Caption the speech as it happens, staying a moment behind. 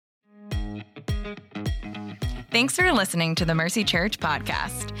Thanks for listening to the Mercy Church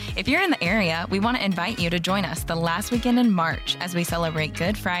podcast. If you're in the area, we want to invite you to join us the last weekend in March as we celebrate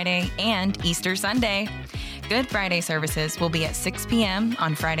Good Friday and Easter Sunday. Good Friday services will be at 6 p.m.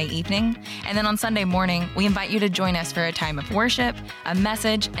 on Friday evening, and then on Sunday morning, we invite you to join us for a time of worship, a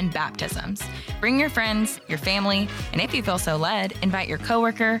message, and baptisms. Bring your friends, your family, and if you feel so led, invite your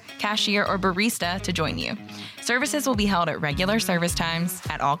coworker, cashier, or barista to join you. Services will be held at regular service times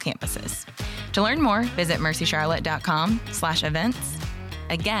at all campuses. To learn more, visit mercycharlotte.com/events.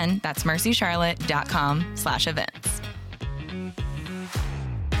 Again, that's mercycharlotte.com/events.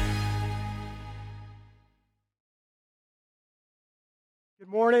 Good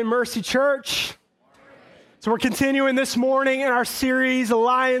morning, Mercy Church. So we're continuing this morning in our series, The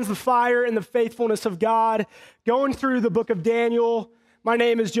Lions, the Fire, and the Faithfulness of God, going through the book of Daniel. My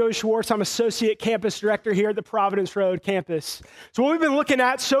name is Joe Schwartz. I'm Associate Campus Director here at the Providence Road campus. So what we've been looking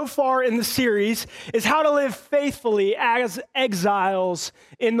at so far in the series is how to live faithfully as exiles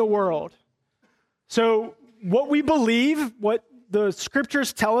in the world. So what we believe, what the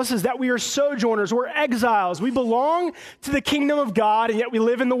scriptures tell us is that we are sojourners, we're exiles. We belong to the kingdom of God, and yet we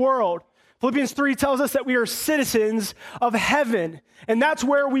live in the world. Philippians 3 tells us that we are citizens of heaven, and that's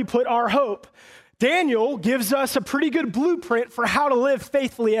where we put our hope. Daniel gives us a pretty good blueprint for how to live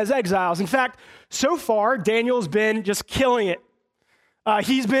faithfully as exiles. In fact, so far, Daniel's been just killing it.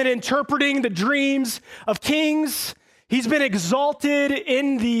 He's been interpreting the dreams of kings. He's been exalted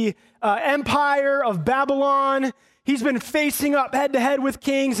in the empire of Babylon. He's been facing up head-to-head with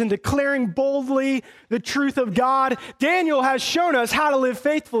kings and declaring boldly the truth of God. Daniel has shown us how to live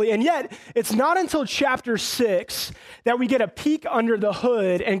faithfully, and yet it's not until chapter 6 that we get a peek under the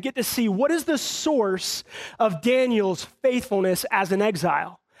hood and get to see what is the source of Daniel's faithfulness as an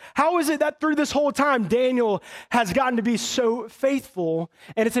exile. How is it that through this whole time, Daniel has gotten to be so faithful?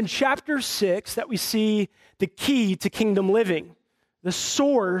 And it's in chapter 6 that we see the key to kingdom living. The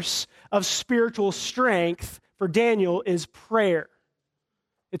source of spiritual strength for Daniel is prayer.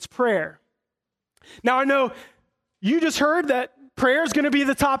 It's prayer. Now, I know you just heard that prayer is going to be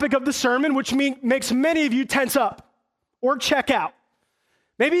the topic of the sermon, which makes many of you tense up or check out.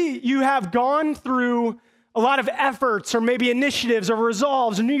 Maybe you have gone through a lot of efforts or maybe initiatives or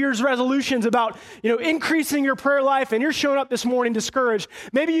resolves or New Year's resolutions about, increasing your prayer life, and you're showing up this morning discouraged.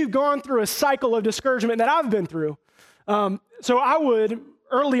 Maybe you've gone through a cycle of discouragement that I've been through. So I would,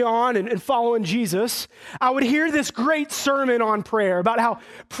 early on and following Jesus, I would hear this great sermon on prayer about how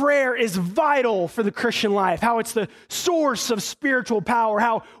prayer is vital for the Christian life, how it's the source of spiritual power,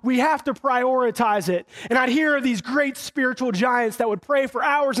 how we have to prioritize it. And I'd hear of these great spiritual giants that would pray for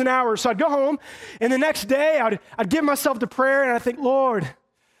hours and hours. So I'd go home, and the next day I'd give myself to prayer, and I'd think, Lord,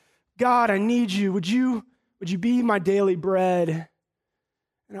 God, I need you. Would you be my daily bread?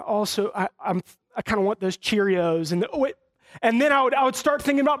 And I kind of want those Cheerios and then I would start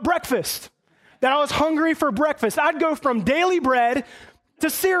thinking about breakfast, that I was hungry for breakfast. I'd go from daily bread to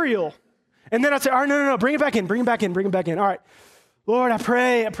cereal. And then I'd say, all right, no, bring it back in. All right, Lord, I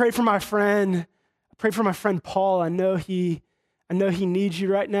pray for my friend. I pray for my friend Paul. I know he needs you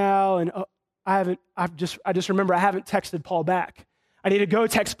right now. And I just remember I haven't texted Paul back. I need to go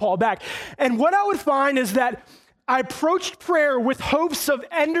text Paul back. And what I would find is that I approached prayer with hopes of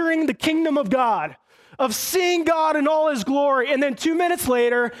entering the kingdom of God, of seeing God in all his glory. And then 2 minutes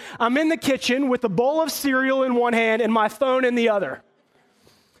later, I'm in the kitchen with a bowl of cereal in one hand and my phone in the other,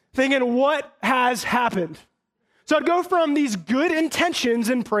 thinking, what has happened? So I'd go from these good intentions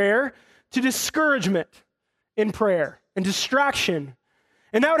in prayer to discouragement in prayer and distraction.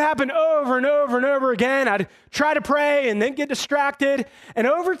 And that would happen over and over and over again. I'd try to pray and then get distracted. And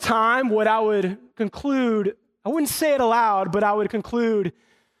over time, what I would conclude, I wouldn't say it aloud, but I would conclude,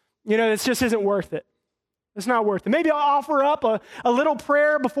 this just isn't worth it. It's not worth it. Maybe I'll offer up a little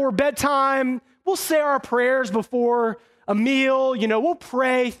prayer before bedtime. We'll say our prayers before a meal. We'll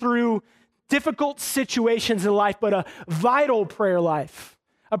pray through difficult situations in life, but a vital prayer life,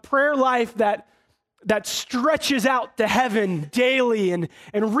 a prayer life that stretches out to heaven daily and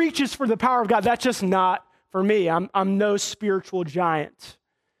reaches for the power of God. That's just not for me. I'm no spiritual giant.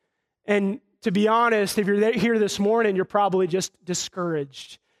 And to be honest, if you're here this morning, you're probably just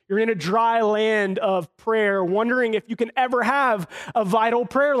discouraged. You're in a dry land of prayer, wondering if you can ever have a vital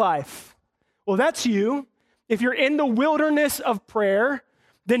prayer life. Well, that's you. If you're in the wilderness of prayer,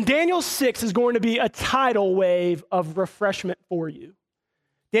 then Daniel 6 is going to be a tidal wave of refreshment for you.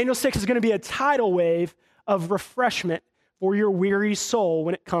 Daniel 6 is going to be a tidal wave of refreshment for your weary soul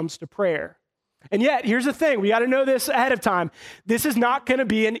when it comes to prayer. And yet, here's the thing. We got to know this ahead of time. This is not going to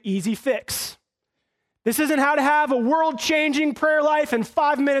be an easy fix. This isn't how to have a world-changing prayer life in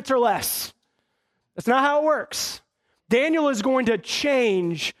 5 minutes or less. That's not how it works. Daniel is going to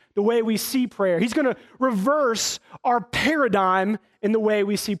change the way we see prayer. He's going to reverse our paradigm in the way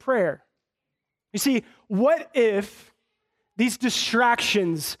we see prayer. You see, what if these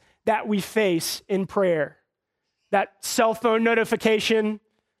distractions that we face in prayer, that cell phone notification,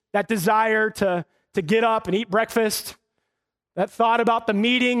 that desire to get up and eat breakfast, that thought about the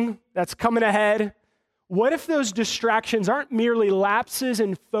meeting that's coming ahead, what if those distractions aren't merely lapses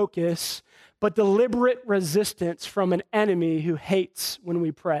in focus, but deliberate resistance from an enemy who hates when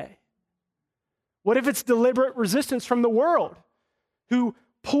we pray? What if it's deliberate resistance from the world who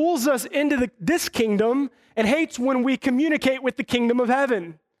pulls us into this kingdom and hates when we communicate with the kingdom of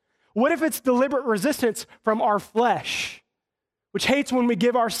heaven? What if it's deliberate resistance from our flesh, which hates when we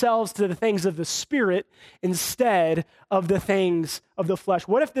give ourselves to the things of the Spirit instead of the things of the flesh?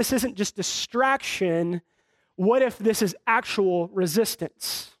 What if this isn't just distraction? What if this is actual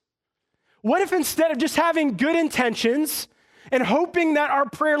resistance? What if instead of just having good intentions and hoping that our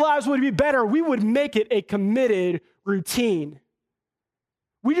prayer lives would be better, we would make it a committed routine?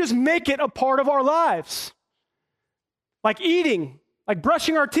 We just make it a part of our lives. Like eating, like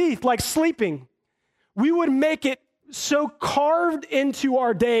brushing our teeth, like sleeping. We would make it so carved into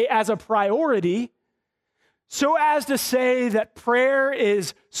our day as a priority, so as to say that prayer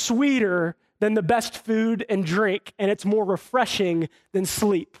is sweeter than the best food and drink, and it's more refreshing than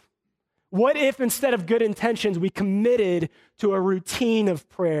sleep. What if instead of good intentions, we committed to a routine of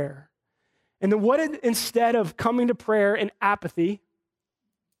prayer? And then what if instead of coming to prayer in apathy,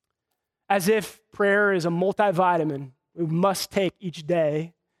 as if prayer is a multivitamin we must take each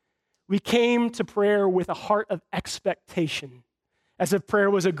day, we came to prayer with a heart of expectation, as if prayer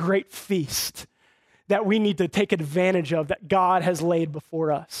was a great feast that we need to take advantage of, that God has laid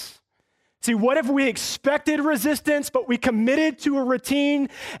before us. See, what if we expected resistance, but we committed to a routine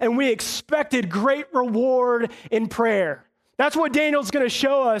and we expected great reward in prayer? That's what Daniel's going to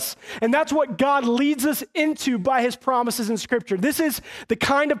show us, and that's what God leads us into by his promises in Scripture. This is the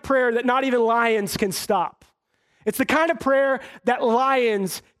kind of prayer that not even lions can stop. It's the kind of prayer that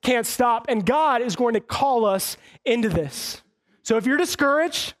lions can't stop, and God is going to call us into this. So if you're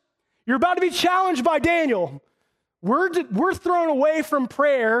discouraged, you're about to be challenged by Daniel. We're thrown away from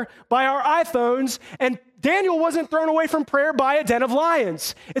prayer by our iPhones, and Daniel wasn't thrown away from prayer by a den of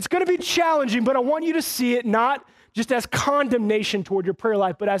lions. It's going to be challenging, but I want you to see it not just as condemnation toward your prayer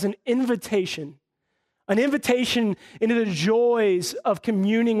life, but as an invitation into the joys of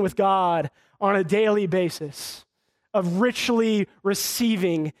communing with God on a daily basis, of richly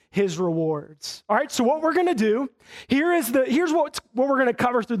receiving his rewards. All right, so what we're going to do, here's what we're going to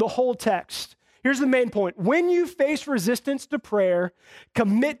cover through the whole text. Here's the main point. When you face resistance to prayer,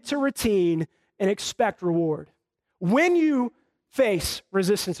 commit to routine and expect reward. When you face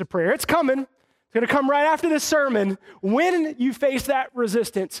resistance to prayer, it's coming. It's going to come right after this sermon. When you face that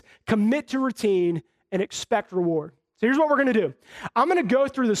resistance, commit to routine and expect reward. So here's what we're going to do. I'm going to go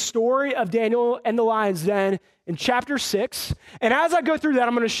through the story of Daniel and the lion's den in chapter 6. And as I go through that,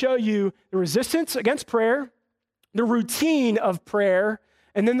 I'm going to show you the resistance against prayer, the routine of prayer,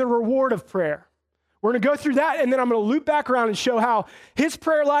 and then the reward of prayer. We're going to go through that, and then I'm going to loop back around and show how his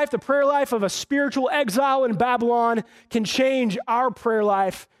prayer life, the prayer life of a spiritual exile in Babylon, can change our prayer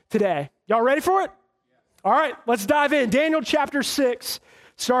life today. Y'all ready for it? All right, let's dive in. Daniel chapter 6,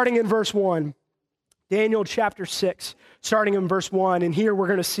 starting in verse 1. Daniel chapter 6, starting in verse 1. And here we're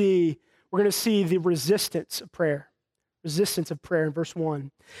going to see the resistance of prayer. Resistance of prayer in verse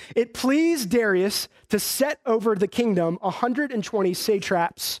 1. It pleased Darius to set over the kingdom 120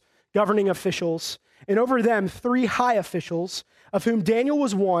 satraps, governing officials, and over them 3 high officials, of whom Daniel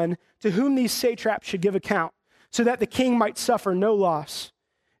was one, to whom these satraps should give account, so that the king might suffer no loss.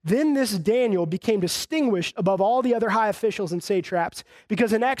 Then this Daniel became distinguished above all the other high officials and satraps,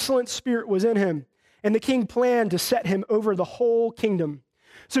 because an excellent spirit was in him, and the king planned to set him over the whole kingdom.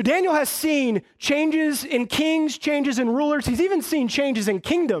 So Daniel has seen changes in kings, changes in rulers. He's even seen changes in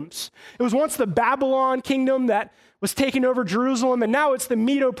kingdoms. It was once the Babylon kingdom that was taking over Jerusalem, and now it's the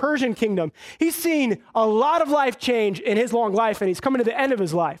Medo-Persian kingdom. He's seen a lot of life change in his long life, and he's coming to the end of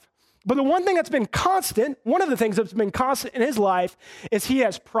his life. But the one thing that's been constant, one of the things that's been constant in his life, is he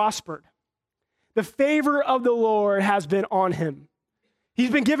has prospered. The favor of the Lord has been on him. He's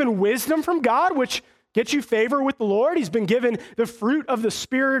been given wisdom from God, which gets you favor with the Lord. He's been given the fruit of the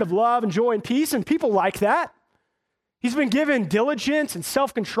Spirit of love and joy and peace, and people like that. He's been given diligence and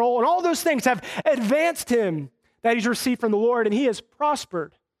self-control, and all those things have advanced him that he's received from the Lord, and he has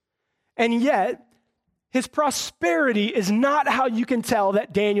prospered. And yet, his prosperity is not how you can tell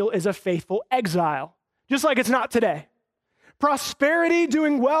that Daniel is a faithful exile, just like it's not today. prosperity,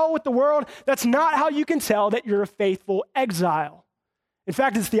 doing well with the world, that's not how you can tell that you're a faithful exile. In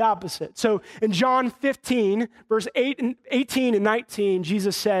fact, it's the opposite. So in John 15, verse 18 and 19,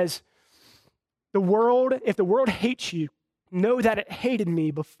 Jesus says, if the world hates you, know that it hated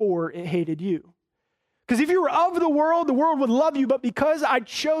me before it hated you. Because if you were of the world would love you, but because I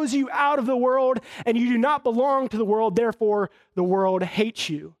chose you out of the world and you do not belong to the world, therefore the world hates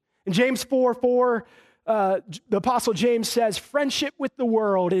you. In James 4:4, the Apostle James says, friendship with the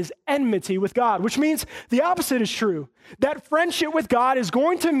world is enmity with God, which means the opposite is true. That friendship with God is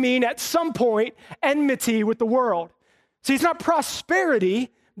going to mean at some point enmity with the world. See, it's not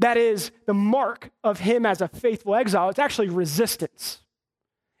prosperity that is the mark of him as a faithful exile. It's actually resistance.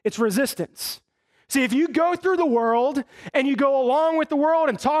 It's resistance. See, if you go through the world and you go along with the world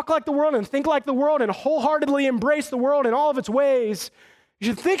and talk like the world and think like the world and wholeheartedly embrace the world in all of its ways, you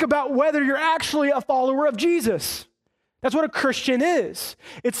should think about whether you're actually a follower of Jesus. That's what a Christian is.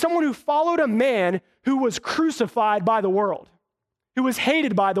 It's someone who followed a man who was crucified by the world, who was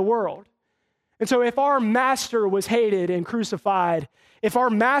hated by the world. And so if our master was hated and crucified, if our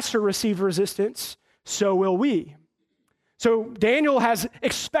master received resistance, so will we. So Daniel has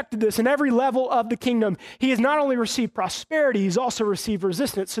expected this in every level of the kingdom. He has not only received prosperity, he's also received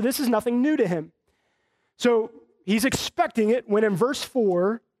resistance. So this is nothing new to him. So he's expecting it when in verse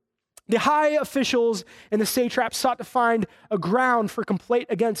 4, the high officials and the satraps sought to find a ground for complaint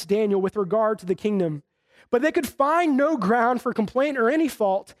against Daniel with regard to the kingdom. But they could find no ground for complaint or any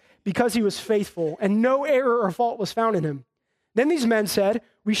fault because he was faithful, and no error or fault was found in him. Then these men said,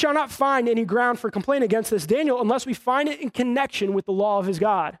 we shall not find any ground for complaint against this Daniel unless we find it in connection with the law of his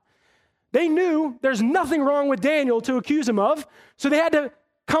God. They knew there's nothing wrong with Daniel to accuse him of, so they had to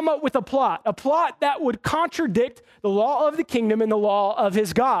come up with a plot that would contradict the law of the kingdom and the law of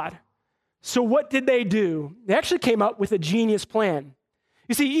his God. So what did they do? They actually came up with a genius plan.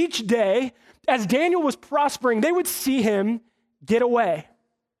 You see, each day, as Daniel was prospering, they would see him get away.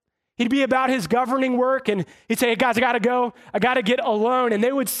 He'd be about his governing work, and he'd say, hey, guys, I got to go. I got to get alone. And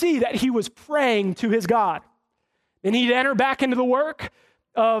they would see that he was praying to his God. Then he'd enter back into the work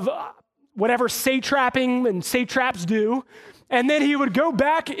of whatever satraping and satraps do. And then he would go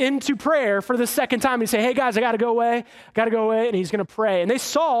back into prayer for the second time. He'd say, hey, guys, I got to go away. And he's going to pray. And they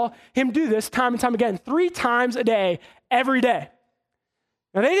saw him do this time and time again, 3 times a day, every day.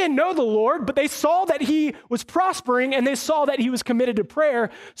 Now, they didn't know the Lord, but they saw that he was prospering and they saw that he was committed to prayer.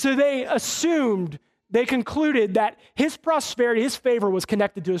 So they concluded that his prosperity, his favor was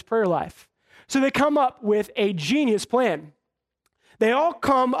connected to his prayer life. So they come up with a genius plan. They all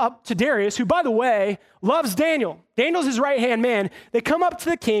come up to Darius, who, by the way, loves Daniel. Daniel's his right-hand man. They come up to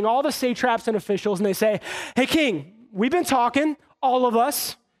the king, all the satraps and officials, and they say, hey, king, we've been talking, all of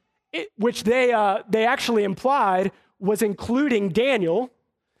us, which they actually implied was including Daniel.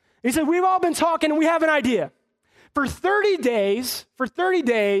 He said, we've all been talking and we have an idea. For 30 days,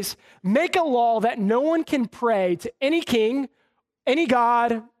 make a law that no one can pray to any king, any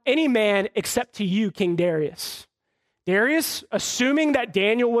god, any man, except to you, King Darius. Darius, assuming that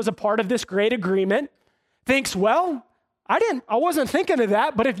Daniel was a part of this great agreement, thinks, well, I wasn't thinking of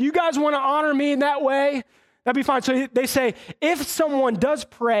that, but if you guys want to honor me in that way, that'd be fine. So they say, if someone does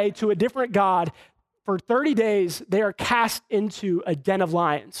pray to a different god, for 30 days, they are cast into a den of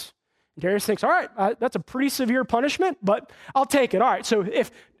lions. Darius thinks, all right, that's a pretty severe punishment, but I'll take it. All right, so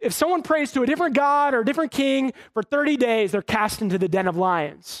if someone prays to a different god or a different king for 30 days, they're cast into the den of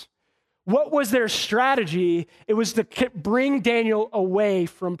lions. What was their strategy? It was to bring Daniel away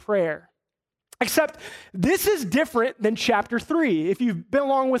from prayer. Except this is different than chapter 3. If you've been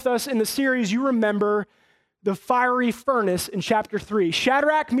along with us in the series, you remember the fiery furnace in chapter 3.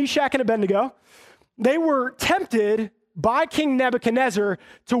 Shadrach, Meshach, and Abednego, they were tempted by King Nebuchadnezzar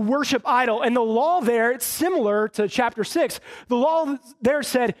to worship idol. And the law there, it's similar to chapter 6. The law there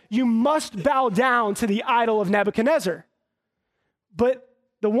said, you must bow down to the idol of Nebuchadnezzar. But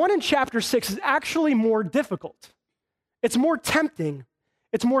the one in chapter 6 is actually more difficult. It's more tempting.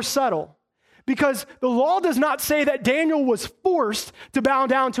 It's more subtle. Because the law does not say that Daniel was forced to bow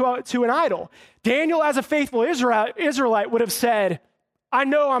down to an idol. Daniel, as a faithful Israelite, would have said, I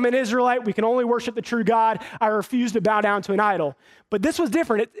know I'm an Israelite. We can only worship the true God. I refuse to bow down to an idol. But this was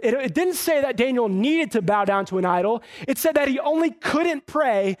different. It didn't say that Daniel needed to bow down to an idol. It said that he only couldn't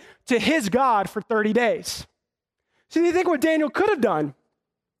pray to his God for 30 days. So you think what Daniel could have done?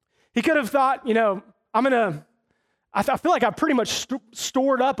 He could have thought, I feel like I've pretty much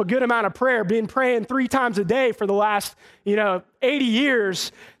stored up a good amount of prayer, been praying 3 times a day for the last, 80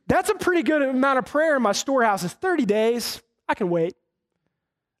 years. That's a pretty good amount of prayer in my storehouse. It's 30 days. I can wait.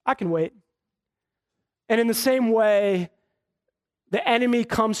 And in the same way, the enemy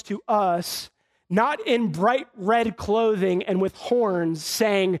comes to us not in bright red clothing and with horns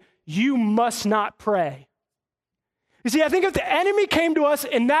saying, you must not pray. You see, I think if the enemy came to us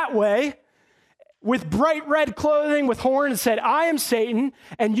in that way, with bright red clothing, with horns, and said, I am Satan,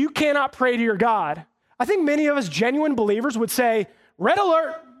 and you cannot pray to your God, I think many of us genuine believers would say, red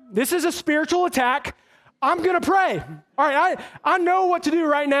alert, this is a spiritual attack. I'm going to pray. All right, I know what to do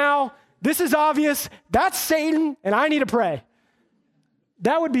right now. This is obvious. That's Satan, and I need to pray.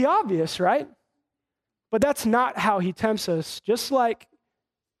 That would be obvious, right? But that's not how he tempts us. Just like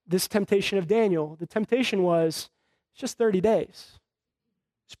this temptation of Daniel, the temptation was, it's just 30 days.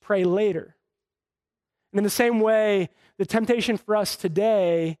 Just pray later. And in the same way, the temptation for us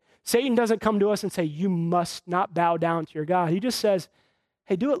today, Satan doesn't come to us and say, you must not bow down to your God. He just says,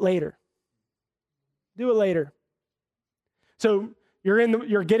 hey, do it later. Do it later. So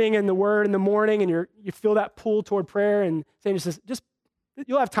you're getting in the Word in the morning, and you feel that pull toward prayer, and Satan says,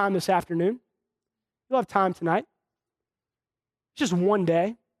 you'll have time this afternoon. You'll have time tonight. It's just one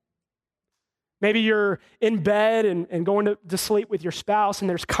day. Maybe you're in bed and going to sleep with your spouse, and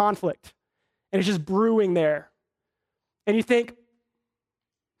there's conflict, and it's just brewing there. And you think,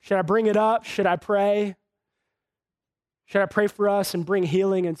 should I bring it up? Should I pray? Should I pray for us and bring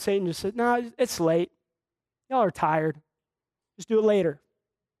healing? And Satan just said, no, it's late. Y'all are tired. Just do it later.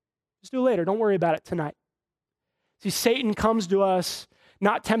 Just do it later. Don't worry about it tonight. See, Satan comes to us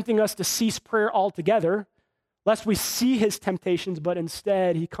not tempting us to cease prayer altogether, lest we see his temptations, but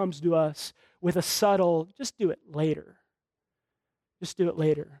instead he comes to us with a subtle, just do it later. Just do it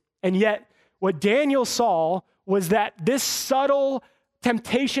later. And yet, what Daniel saw was that this subtle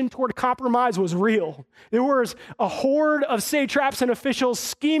temptation toward compromise was real. There was a horde of satraps and officials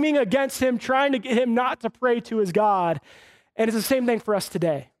scheming against him, trying to get him not to pray to his God. And it's the same thing for us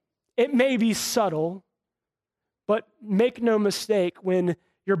today. It may be subtle, but make no mistake, when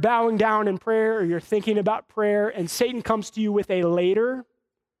you're bowing down in prayer or you're thinking about prayer and Satan comes to you with a later,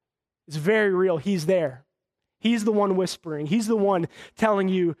 it's very real. He's there. He's the one whispering. He's the one telling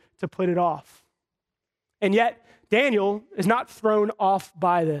you to put it off. And yet, Daniel is not thrown off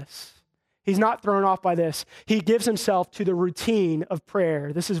by this. He's not thrown off by this. He gives himself to the routine of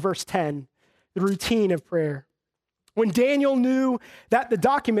prayer. This is verse 10, the routine of prayer. When Daniel knew that the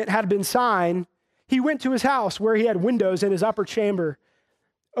document had been signed, he went to his house where he had windows in his upper chamber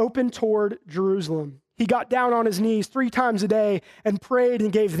open toward Jerusalem. He got down on his knees 3 times a day and prayed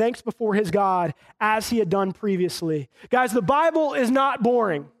and gave thanks before his God as he had done previously. Guys, the Bible is not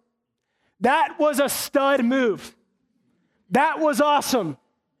boring. That was a stud move. That was awesome.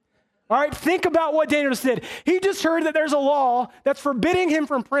 All right, think about what Daniel just did. He just heard that there's a law that's forbidding him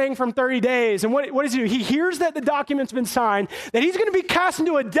from praying from 30 days. And what does he do? He hears that the document's been signed, that he's going to be cast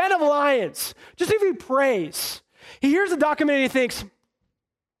into a den of lions, just if he prays. He hears the document and he thinks,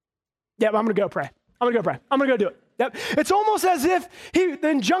 yeah, I'm going to go pray. I'm going to go pray. I'm going to go do it. Yep. It's almost as if the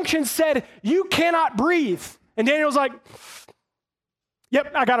injunction said, you cannot breathe. And Daniel's like,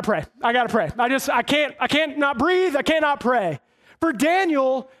 yep, I got to pray. I got to pray. I can't not breathe. I cannot pray. For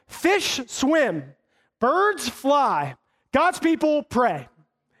Daniel, fish swim, birds fly, God's people pray.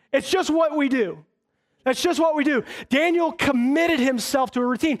 It's just what we do. That's just what we do. Daniel committed himself to a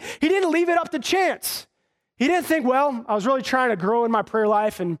routine. He didn't leave it up to chance. He didn't think, well, I was really trying to grow in my prayer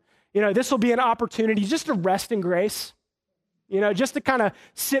life and, this will be an opportunity just to rest in grace, just to kind of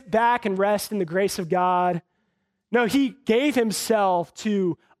sit back and rest in the grace of God. No, he gave himself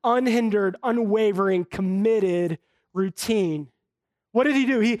to unhindered, unwavering, committed routine. What did he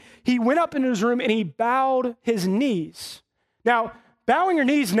do? He went up into his room and he bowed his knees. Now, bowing your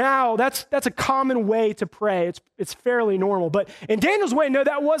knees now, that's a common way to pray. It's fairly normal. But in Daniel's way, no,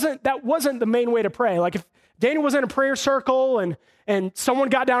 that wasn't the main way to pray. Like if Daniel was in a prayer circle and someone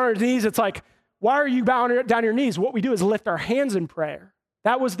got down on his knees, it's like, why are you bowing down your knees? What we do is lift our hands in prayer.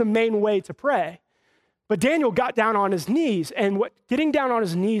 That was the main way to pray. But Daniel got down on his knees, and what getting down on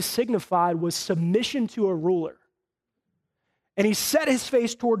his knees signified was submission to a ruler. And he set his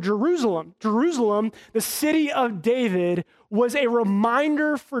face toward Jerusalem. Jerusalem, the city of David, was a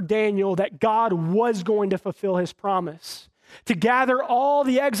reminder for Daniel that God was going to fulfill his promise, to gather all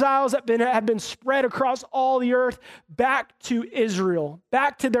the exiles that had been spread across all the earth back to Israel,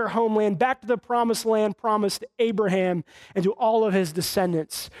 back to their homeland, back to the promised land promised to Abraham and to all of his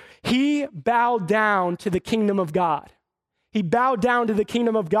descendants. He bowed down to the kingdom of God. He bowed down to the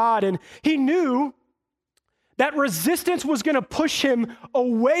kingdom of God, and he knew that resistance was going to push him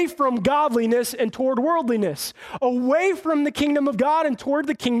away from godliness and toward worldliness, away from the kingdom of God and toward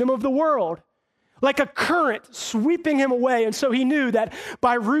the kingdom of the world, like a current sweeping him away. And so he knew that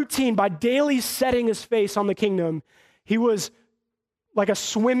by routine, by daily setting his face on the kingdom, he was like a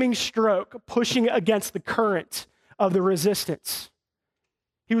swimming stroke, pushing against the current of the resistance.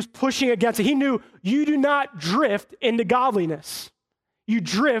 He was pushing against it. He knew you do not drift into godliness. You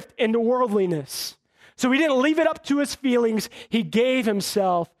drift into worldliness. So he didn't leave it up to his feelings. He gave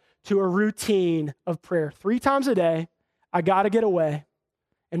himself to a routine of prayer. 3 times a day, I got to get away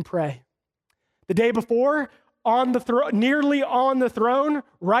and pray. The day before, on the throne, nearly on the throne,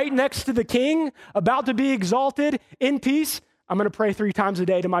 right next to the king, about to be exalted in peace, I'm going to pray 3 times a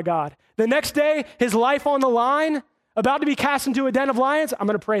day to my God. The next day, his life on the line, about to be cast into a den of lions, I'm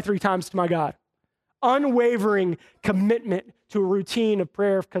going to pray 3 times to my God. Unwavering commitment to a routine of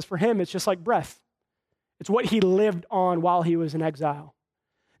prayer, because for him, it's just like breath. It's what he lived on while he was in exile.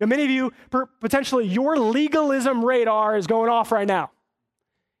 Now, many of you, potentially, your legalism radar is going off right now.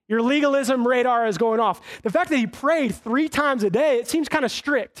 Your legalism radar is going off. The fact that he prayed 3 times a day, it seems kind of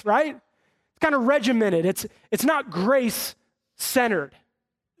strict, right? It's kind of regimented. It's not grace-centered.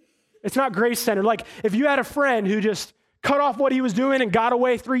 It's not grace-centered. Like, if you had a friend who just cut off what he was doing and got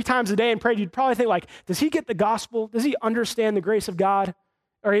away 3 times a day and prayed, you'd probably think, like, does he get the gospel? Does he understand the grace of God?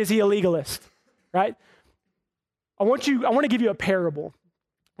 Or is he a legalist, right? I want to give you a parable.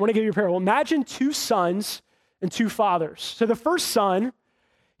 Imagine 2 sons and 2 fathers. So the first son,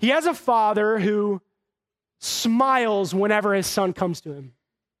 he has a father who smiles whenever his son comes to him.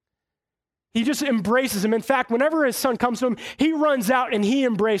 He just embraces him. In fact, whenever his son comes to him, he runs out and he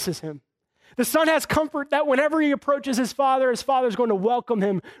embraces him. The son has comfort that whenever he approaches his father's going to welcome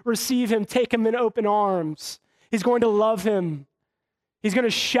him, receive him, take him in open arms. He's going to love him. He's going to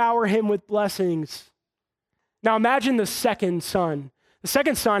shower him with blessings. Now imagine the second son. The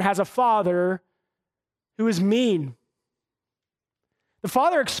second son has a father who is mean. The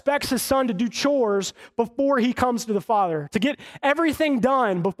father expects his son to do chores before he comes to the father, to get everything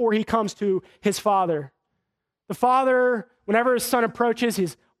done before he comes to his father. The father, whenever his son approaches,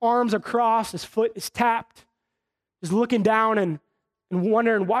 his arms are crossed, his foot is tapped, is looking down and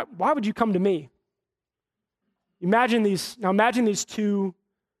wondering, why would you come to me? Imagine these 2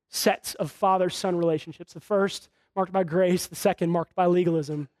 sets of father-son relationships. The first marked by grace, the second marked by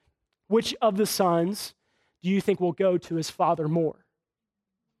legalism. Which of the sons do you think will go to his father more?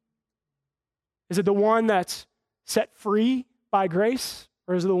 Is it the one that's set free by grace,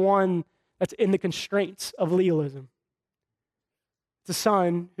 or is it the one that's in the constraints of legalism? It's a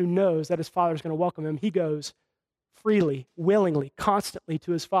son who knows that his father's going to welcome him. He goes freely, willingly, constantly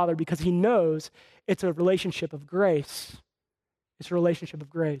to his father because he knows it's a relationship of grace. It's a relationship of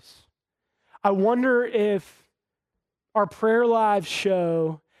grace. I wonder if our prayer lives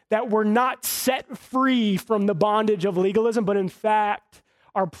show that we're not set free from the bondage of legalism, but in fact,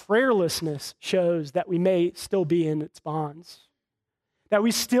 our prayerlessness shows that we may still be in its bonds. That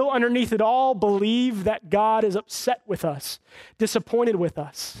we still underneath it all believe that God is upset with us, disappointed with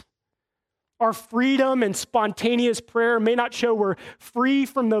us. Our freedom and spontaneous prayer may not show we're free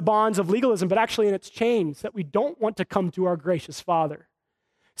from the bonds of legalism, but actually in its chains, that we don't want to come to our gracious Father.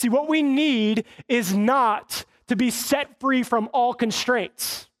 See, what we need is not to be set free from all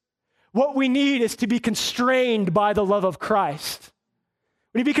constraints. What we need is to be constrained by the love of Christ.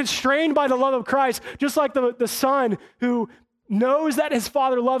 We need to be constrained by the love of Christ, just like the son who knows that his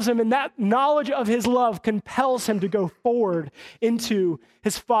father loves him, and that knowledge of his love compels him to go forward into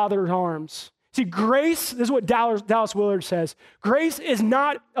his father's arms. See, grace, this is what Dallas Willard says, grace is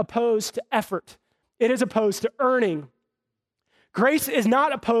not opposed to effort. It is opposed to earning. Grace is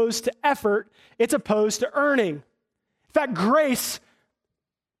not opposed to effort. It's opposed to earning. In fact, grace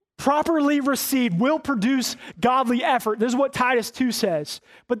properly received will produce godly effort. This is what Titus 2 says.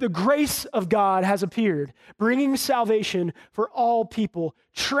 But the grace of God has appeared, bringing salvation for all people,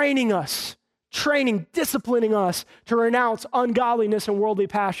 disciplining us to renounce ungodliness and worldly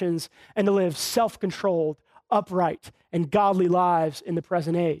passions and to live self-controlled, upright, and godly lives in the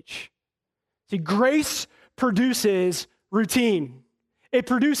present age. See, grace produces routine. It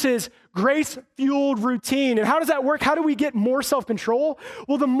produces grace-fueled routine. And how does that work? How do we get more self-control?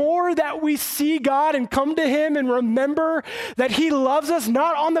 Well, the more that we see God and come to him and remember that he loves us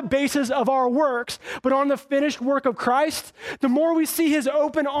not on the basis of our works, but on the finished work of Christ, the more we see his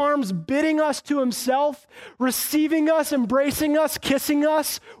open arms bidding us to himself, receiving us, embracing us, kissing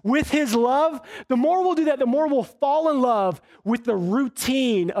us with his love, the more we'll do that, the more we'll fall in love with the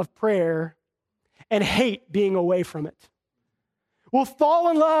routine of prayer and hate being away from it. We'll fall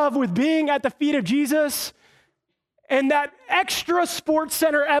in love with being at the feet of Jesus, and that extra Sports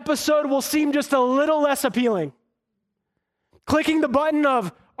Center episode will seem just a little less appealing. Clicking the button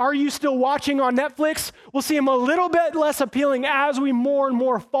of, "Are you still watching?" on Netflix will seem a little bit less appealing as we more and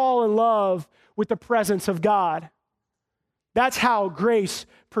more fall in love with the presence of God. That's how grace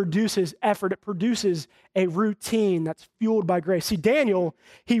produces effort. It produces a routine that's fueled by grace. See, Daniel,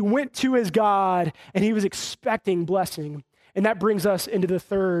 he went to his God and he was expecting blessing. And that brings us into the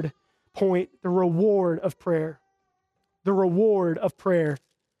third point, the reward of prayer. The reward of prayer.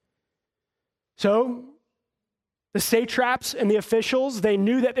 So, the satraps and the officials, they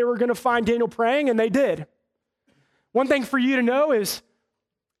knew that they were going to find Daniel praying, and they did. One thing for you to know is,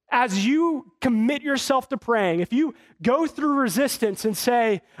 as you commit yourself to praying, if you go through resistance and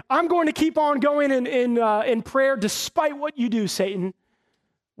say, I'm going to keep on going in prayer despite what you do, Satan,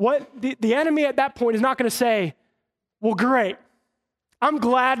 what the enemy at that point is not going to say, well, great. I'm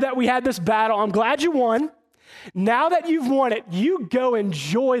glad that we had this battle. I'm glad you won. Now that you've won it, you go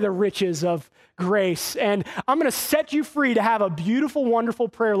enjoy the riches of grace, and I'm going to set you free to have a beautiful, wonderful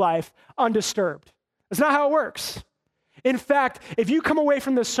prayer life undisturbed. That's not how it works. In fact, if you come away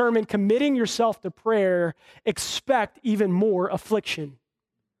from this sermon committing yourself to prayer, expect even more affliction.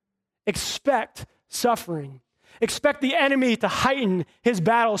 Expect suffering. Expect the enemy to heighten his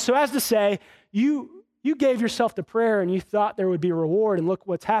battle. So as to say, you gave yourself to prayer and you thought there would be a reward, and look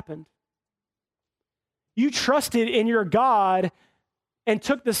what's happened. You trusted in your God and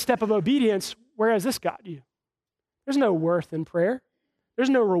took the step of obedience, whereas this got you. There's no worth in prayer. There's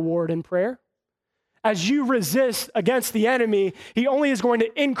no reward in prayer. As you resist against the enemy, he only is going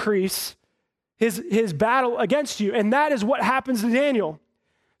to increase his battle against you. And that is what happens to Daniel.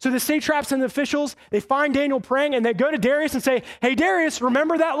 So the satraps and the officials, they find Daniel praying, and they go to Darius and say, hey, Darius,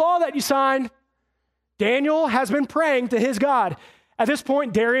 remember that law that you signed? Daniel has been praying to his God. At this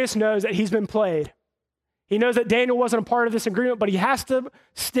point, Darius knows that he's been played. He knows that Daniel wasn't a part of this agreement, but he has to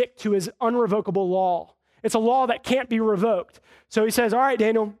stick to his unrevocable law. It's a law that can't be revoked. So he says, all right,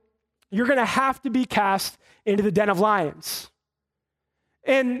 Daniel, you're going to have to be cast into the den of lions.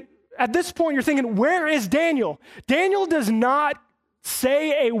 And at this point, you're thinking, where is Daniel? Daniel does not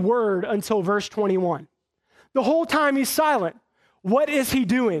say a word until verse 21. The whole time he's silent. What is he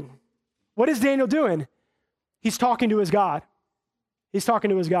doing? What is Daniel doing? He's talking to his God. He's talking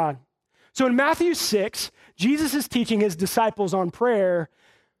to his God. So in Matthew 6, Jesus is teaching his disciples on prayer,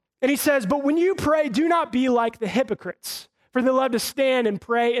 and he says, but when you pray, do not be like the hypocrites, for they love to stand and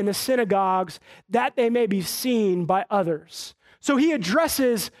pray in the synagogues that they may be seen by others. So he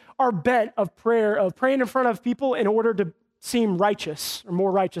addresses our bent of prayer, of praying in front of people in order to seem righteous or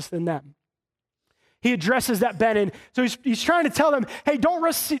more righteous than them. He addresses that bent, and so he's trying to tell them, hey,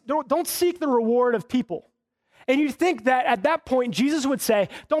 don't seek the reward of people. And you think that at that point, Jesus would say,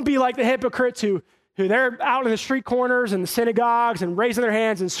 don't be like the hypocrites who they're out in the street corners and the synagogues and raising their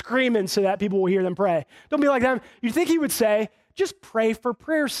hands and screaming so that people will hear them pray. Don't be like them. You think he would say, just pray for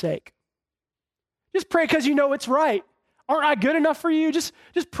prayer's sake. Just pray because you know it's right. Aren't I good enough for you? Just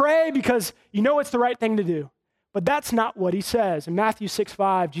pray because you know it's the right thing to do. But that's not what he says. In Matthew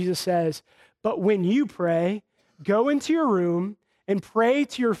 6:5, Jesus says, but when you pray, go into your room and pray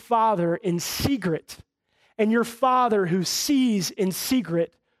to your Father in secret. And your Father who sees in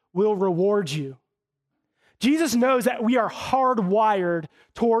secret will reward you. Jesus knows that we are hardwired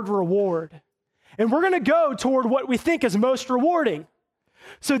toward reward. And we're going to go toward what we think is most rewarding.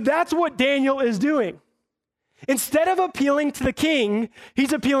 So that's what Daniel is doing. Instead of appealing to the king,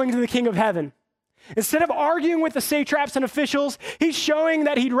 he's appealing to the King of heaven. Instead of arguing with the satraps and officials, he's showing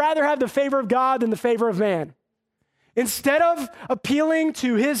that he'd rather have the favor of God than the favor of man. Instead of appealing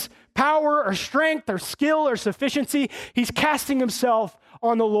to his power or strength or skill or sufficiency, he's casting himself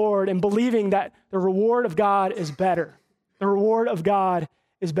on the Lord and believing that the reward of God is better. The reward of God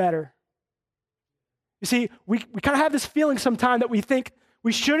is better. You see, we kind of have this feeling sometimes that we think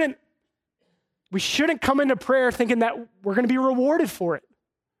we shouldn't come into prayer thinking that we're going to be rewarded for it.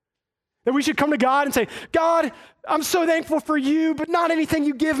 That we should come to God and say, God, I'm so thankful for you, but not anything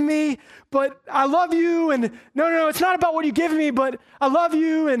you give me, but I love you, and no, it's not about what you give me, but I love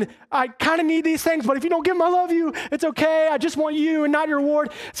you, and I kind of need these things, but if you don't give them, I love you, it's okay, I just want you and not your reward.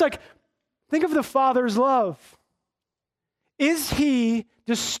 It's like, think of the Father's love. Is he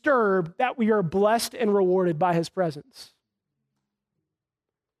disturbed that we are blessed and rewarded by his presence?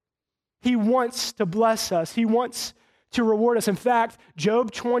 He wants to bless us. He wants to reward us. In fact,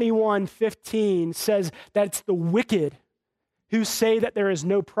 Job 21:15 says that it's the wicked who say that there is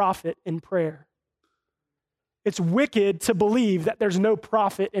no profit in prayer. It's wicked to believe that there's no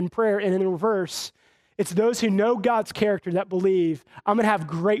profit in prayer. And in the reverse, it's those who know God's character that believe, I'm going to have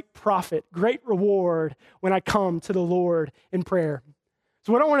great profit, great reward when I come to the Lord in prayer.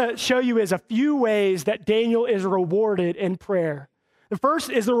 So what I want to show you is a few ways that Daniel is rewarded in prayer. The first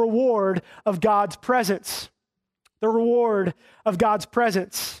is the reward of God's presence. The reward of God's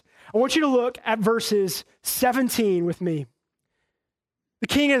presence. I want you to look at verses 17 with me. The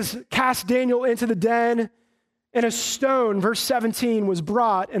king has cast Daniel into the den, and a stone, verse 17, was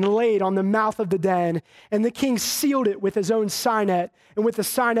brought and laid on the mouth of the den, and the king sealed it with his own signet and with the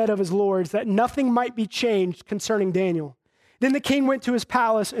signet of his lords, that nothing might be changed concerning Daniel. Then the king went to his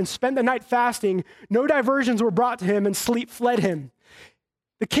palace and spent the night fasting. No diversions were brought to him, and sleep fled him.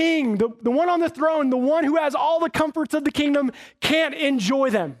 The king, the one on the throne, the one who has all the comforts of the kingdom, can't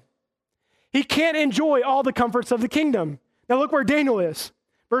enjoy them. He can't enjoy all the comforts of the kingdom. Now look where Daniel is.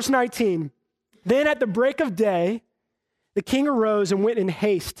 Verse 19. Then at the break of day, the king arose and went in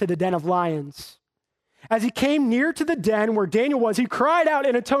haste to the den of lions. As he came near to the den where Daniel was, he cried out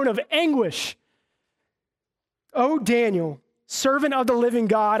in a tone of anguish, "O Daniel, servant of the living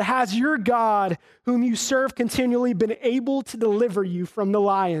God, has your God, whom you serve continually, been able to deliver you from the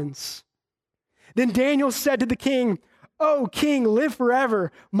lions?" Then Daniel said to the king, "O king, live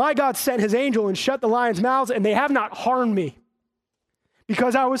forever. My God sent his angel and shut the lions' mouths, and they have not harmed me,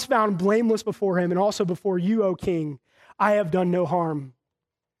 because I was found blameless before him, and also before you, O king. I have done no harm."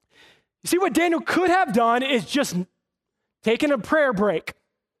 You see, what Daniel could have done is just taken a prayer break,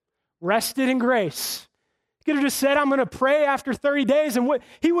 rested in grace. He could have just said, "I'm going to pray after 30 days," and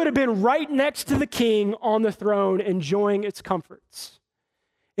he would have been right next to the king on the throne, enjoying its comforts.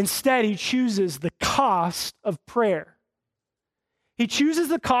 Instead, he chooses the cost of prayer. He chooses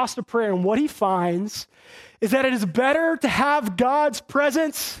the cost of prayer, and what he finds is that it is better to have God's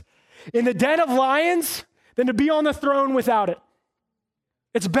presence in the den of lions than to be on the throne without it.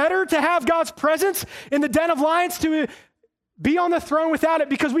 It's better to have God's presence in the den of lions to be on the throne without it,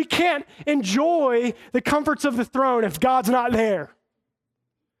 because we can't enjoy the comforts of the throne if God's not there.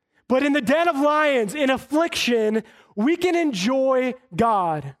 But in the den of lions, in affliction, we can enjoy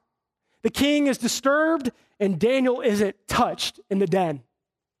God. The king is disturbed, and Daniel isn't touched in the den.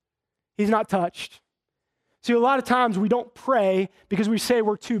 He's not touched. See, a lot of times we don't pray because we say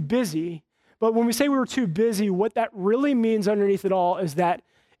we're too busy. But when we say we were too busy, what that really means underneath it all is that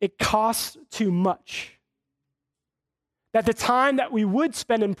it costs too much. That the time that we would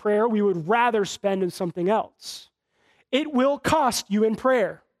spend in prayer, we would rather spend in something else. It will cost you in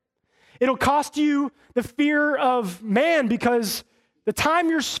prayer. It'll cost you the fear of man, because the time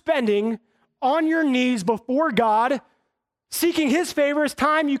you're spending on your knees before God, seeking his favor, is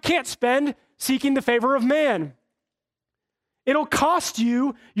time you can't spend seeking the favor of man. It'll cost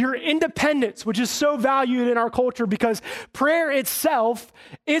you your independence, which is so valued in our culture, because prayer itself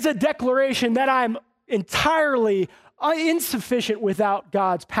is a declaration that I'm entirely insufficient without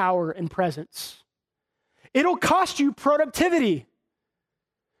God's power and presence. It'll cost you productivity,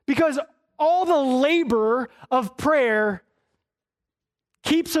 because all the labor of prayer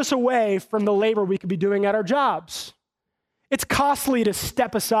keeps us away from the labor we could be doing at our jobs. It's costly to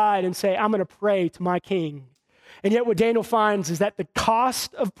step aside and say, "I'm going to pray to my king." And yet what Daniel finds is that the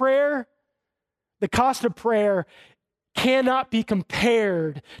cost of prayer cannot be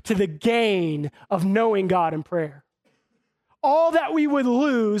compared to the gain of knowing God in prayer. All that we would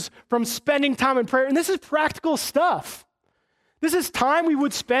lose from spending time in prayer, and this is practical stuff. This is time we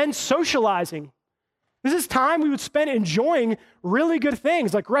would spend socializing. This is time we would spend enjoying really good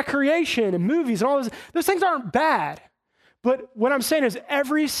things like recreation and movies and all those. Those things aren't bad. But what I'm saying is,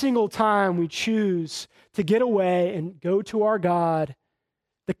 every single time we choose to get away and go to our God,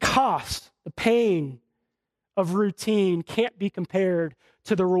 the cost, the pain of routine can't be compared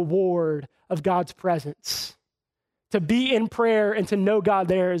to the reward of God's presence. To be in prayer and to know God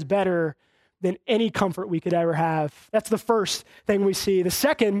there is better than any comfort we could ever have. That's the first thing we see. The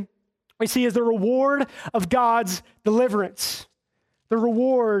second we see is the reward of God's deliverance. The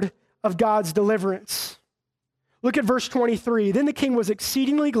reward of God's deliverance. Look at verse 23. Then the king was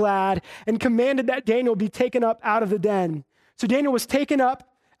exceedingly glad and commanded that Daniel be taken up out of the den. So Daniel was taken up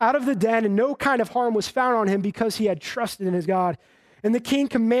out of the den, and no kind of harm was found on him, because he had trusted in his God. And the king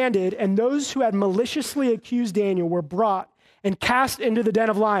commanded, and those who had maliciously accused Daniel were brought and cast into the den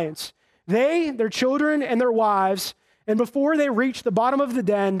of lions. They, their children, and their wives, and before they reached the bottom of the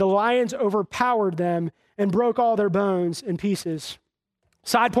den, the lions overpowered them and broke all their bones in pieces.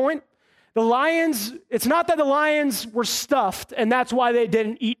 Side point. The lions, it's not that the lions were stuffed and that's why they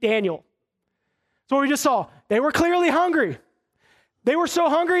didn't eat Daniel. That's what we just saw. They were clearly hungry. They were so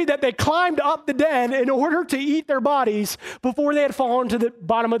hungry that they climbed up the den in order to eat their bodies before they had fallen to the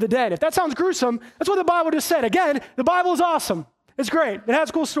bottom of the den. If that sounds gruesome, that's what the Bible just said. Again, the Bible is awesome. It's great. It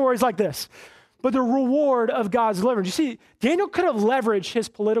has cool stories like this. But the reward of God's deliverance. You see, Daniel could have leveraged his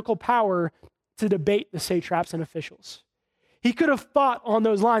political power to debate the satraps and officials. He could have fought on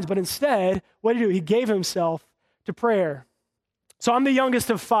those lines, but instead, what did he do? He gave himself to prayer. So I'm the youngest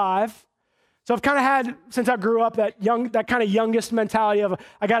of 5. So I've kind of had, since I grew up, that kind of youngest mentality of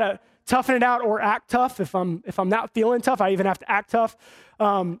I got to toughen it out or act tough. If I'm not feeling tough, I even have to act tough.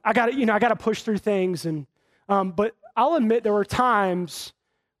 I got to push through things. But I'll admit there were times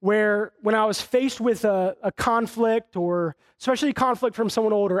where when I was faced with a conflict, or especially conflict from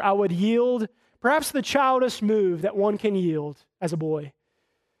someone older, I would yield perhaps the childish move that one can yield as a boy.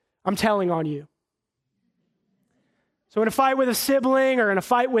 I'm telling on you. So in a fight with a sibling or in a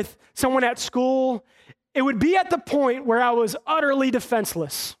fight with someone at school, it would be at the point where I was utterly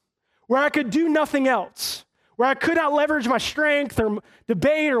defenseless, where I could do nothing else, where I could not leverage my strength or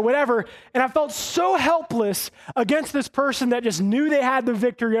debate or whatever, and I felt so helpless against this person that just knew they had the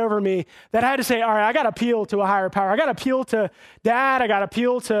victory over me that I had to say, all right, I got to appeal to a higher power. I got to appeal to dad. I got to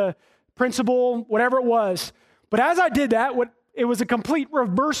appeal to principal, whatever it was. But as I did that, it was a complete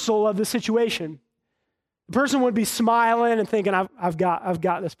reversal of the situation. The person would be smiling and thinking, I've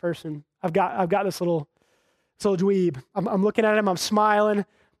got this person. I've got this little dweeb. I'm looking at him, I'm smiling.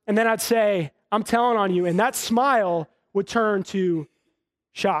 And then I'd say, I'm telling on you. And that smile would turn to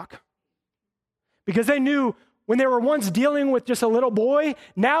shock. Because they knew when they were once dealing with just a little boy,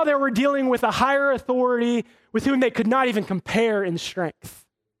 now they were dealing with a higher authority with whom they could not even compare in strength.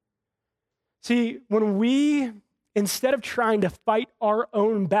 See, when we, instead of trying to fight our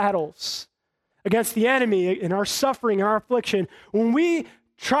own battles against the enemy in our suffering and our affliction, when we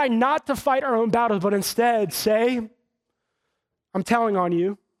try not to fight our own battles, but instead say, I'm telling on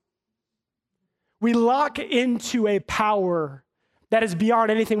you, we lock into a power that is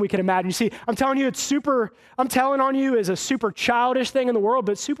beyond anything we can imagine. You see, I'm telling on you is a super childish thing in the world,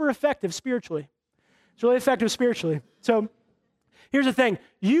 but super effective spiritually. It's really effective spiritually. So here's the thing.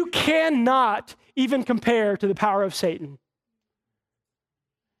 You cannot even compare to the power of Satan.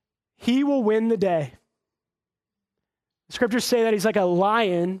 He will win the day. The scriptures say that he's like a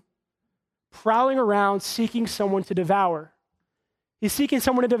lion prowling around seeking someone to devour. He's seeking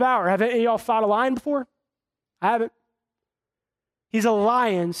someone to devour. Have any of y'all fought a lion before? I haven't. He's a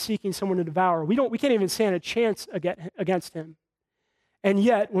lion seeking someone to devour. We can't even stand a chance against him. And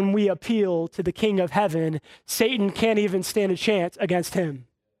yet, when we appeal to the King of Heaven, Satan can't even stand a chance against him.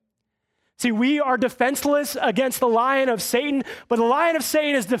 See, we are defenseless against the lion of Satan, but the lion of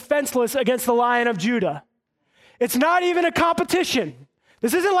Satan is defenseless against the lion of Judah. It's not even a competition.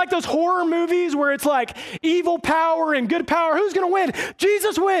 This isn't like those horror movies where it's like evil power and good power. Who's going to win?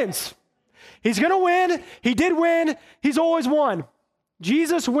 Jesus wins. He's going to win. He did win. He's always won.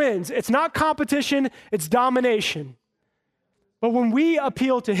 Jesus wins. It's not competition. It's domination. But when we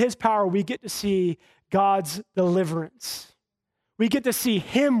appeal to his power, we get to see God's deliverance. We get to see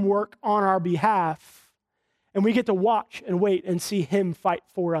him work on our behalf. And we get to watch and wait and see him fight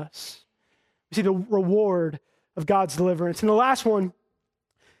for us. We see the reward of God's deliverance. And the last one,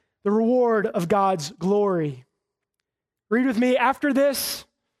 the reward of God's glory. Read with me. After this,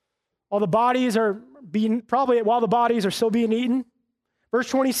 while the bodies are still being eaten. Verse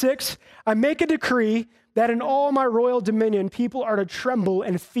 26, I make a decree that in all my royal dominion, people are to tremble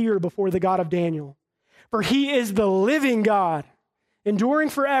and fear before the God of Daniel. For he is the living God, enduring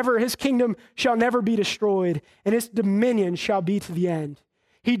forever. His kingdom shall never be destroyed, and his dominion shall be to the end.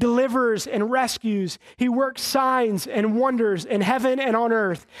 He delivers and rescues. He works signs and wonders in heaven and on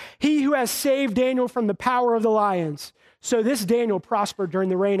earth. He who has saved Daniel from the power of the lions. So this Daniel prospered during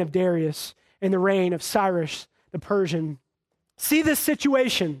the reign of Darius and the reign of Cyrus the Persian. See this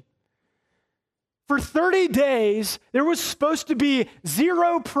situation. For 30 days, there was supposed to be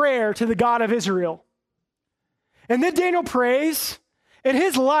zero prayer to the God of Israel. And then Daniel prays, and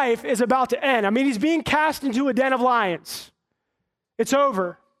his life is about to end. I mean, he's being cast into a den of lions. It's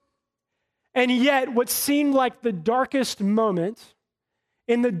over. And yet, what seemed like the darkest moment,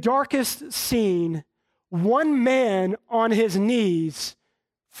 in the darkest scene, one man on his knees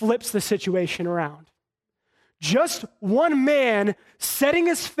flips the situation around. Just one man setting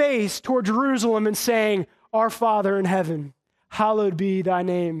his face toward Jerusalem and saying, Our Father in heaven, hallowed be thy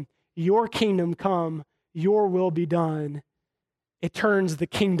name. Your kingdom come, your will be done. It turns the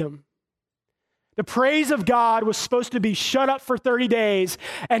kingdom. The praise of God was supposed to be shut up for 30 days,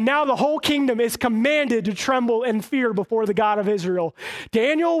 and now the whole kingdom is commanded to tremble and fear before the God of Israel.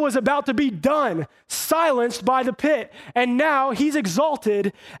 Daniel was about to be done, silenced by the pit, and now he's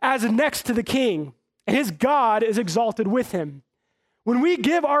exalted as next to the king, and his God is exalted with him. When we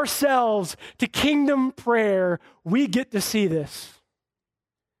give ourselves to kingdom prayer, we get to see this.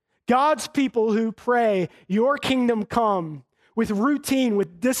 God's people who pray, your kingdom come, with routine,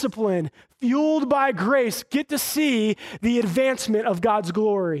 with discipline, fueled by grace, get to see the advancement of God's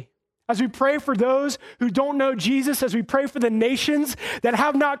glory. as we pray for those who don't know Jesus, as we pray for the nations that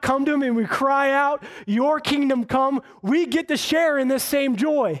have not come to him, and we cry out, your kingdom come, we get to share in this same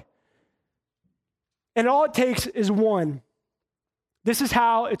joy. And all it takes is one. This is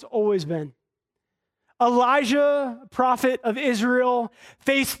how it's always been. Elijah, prophet of Israel,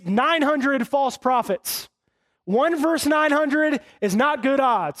 faced 900 false prophets. 1 verse 900 is not good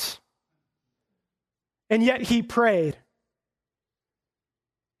odds. And yet he prayed.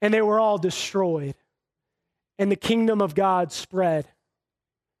 And they were all destroyed. And the kingdom of God spread.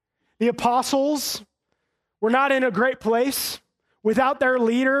 The apostles were not in a great place without their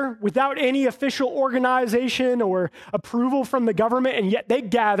leader, without any official organization or approval from the government, and yet they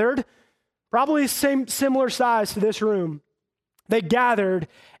gathered, probably similar size to this room. They gathered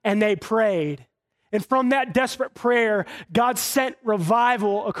and they prayed. And from that desperate prayer, God sent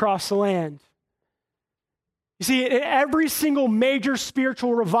revival across the land. You see, in every single major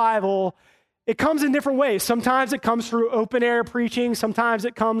spiritual revival, it comes in different ways. Sometimes it comes through open air preaching. Sometimes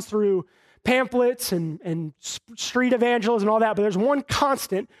it comes through pamphlets and street evangelism and all that. But there's one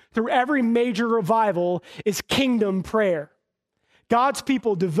constant through every major revival is kingdom prayer. God's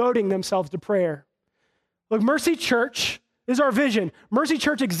people devoting themselves to prayer. Look, Mercy Church is our vision. Mercy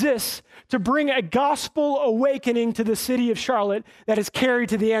Church exists to bring a gospel awakening to the city of Charlotte that is carried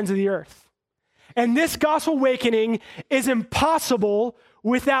to the ends of the earth. And this gospel awakening is impossible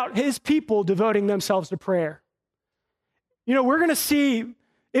without his people devoting themselves to prayer. You know, we're going to see,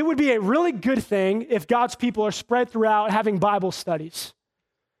 it would be a really good thing if God's people are spread throughout having Bible studies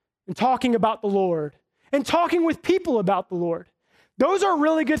and talking about the Lord and talking with people about the Lord. Those are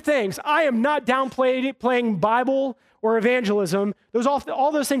really good things. I am not downplaying Bible or evangelism.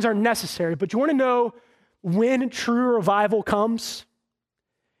 All those things are necessary. But you want to know when true revival comes?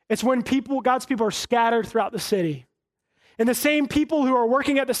 It's when God's people are scattered throughout the city. And the same people who are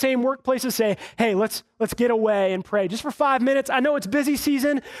working at the same workplaces say, hey, let's get away and pray. Just for 5 minutes. I know it's busy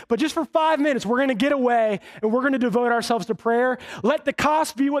season, but just for 5 minutes, we're going to get away and we're going to devote ourselves to prayer. Let the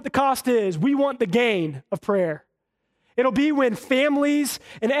cost be what the cost is. We want the gain of prayer. It'll be when families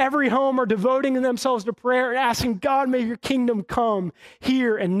in every home are devoting themselves to prayer and asking, God, may your kingdom come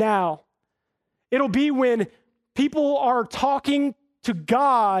here and now. It'll be when people are talking to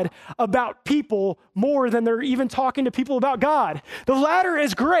God about people more than they're even talking to people about God. The latter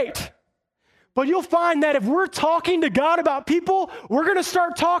is great, but you'll find that if we're talking to God about people, we're going to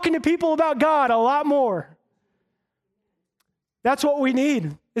start talking to people about God a lot more. That's what we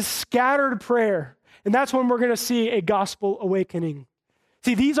need, is scattered prayer. And that's when we're going to see a gospel awakening.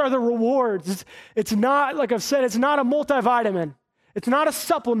 See, these are the rewards. It's not, like I've said, it's not a multivitamin. It's not a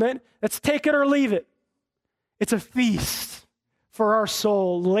supplement. Let's take it or leave it. It's a feast for our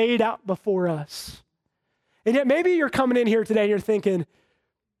soul laid out before us. And yet maybe you're coming in here today and you're thinking,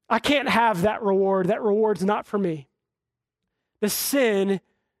 I can't have that reward. That reward's not for me. The sin,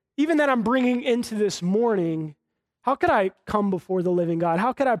 even that I'm bringing into this morning, how could I come before the living God?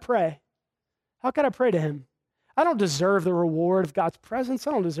 How could I pray? How could I pray to him? I don't deserve the reward of God's presence.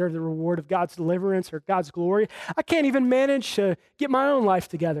 I don't deserve the reward of God's deliverance or God's glory. I can't even manage to get my own life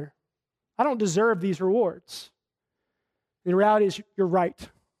together. I don't deserve these rewards. The reality is, you're right.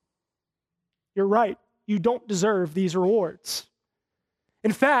 You're right. You don't deserve these rewards.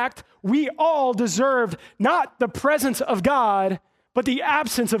 In fact, we all deserved not the presence of God, but the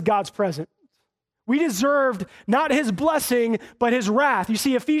absence of God's presence. We deserved not his blessing, but his wrath. You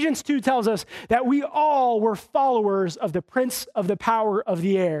see, Ephesians 2 tells us that we all were followers of the prince of the power of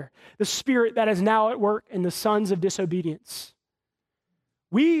the air, the spirit that is now at work in the sons of disobedience.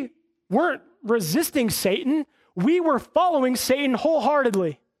 We weren't resisting Satan. We were following Satan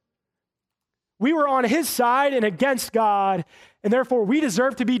wholeheartedly. We were on his side and against God, and therefore we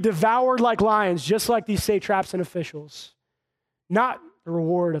deserve to be devoured like lions, just like these satraps and officials. Not the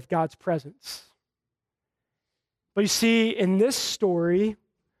reward of God's presence. But you see, in this story,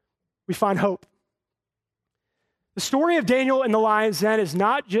 we find hope. The story of Daniel and the lion's den is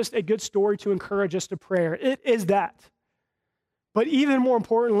not just a good story to encourage us to prayer. It is that. But even more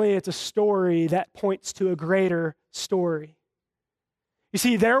importantly, it's a story that points to a greater story. You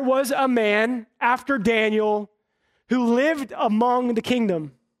see, there was a man after Daniel who lived among the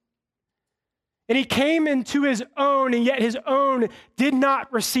kingdom. And he came into his own, and yet his own did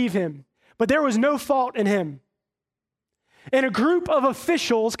not receive him. But there was no fault in him. And a group of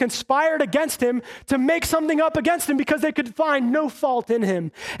officials conspired against him to make something up against him because they could find no fault in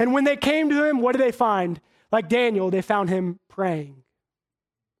him. And when they came to him, what did they find? Like Daniel, they found him praying.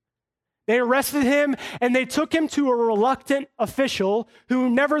 They arrested him and they took him to a reluctant official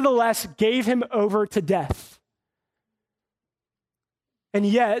who nevertheless gave him over to death. And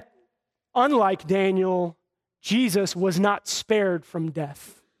yet, unlike Daniel, Jesus was not spared from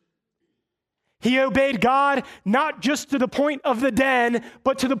death. He obeyed God not just to the point of the den,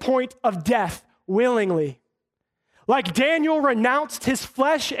 but to the point of death willingly. Like Daniel renounced his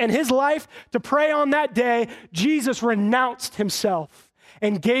flesh and his life to pray on that day, Jesus renounced himself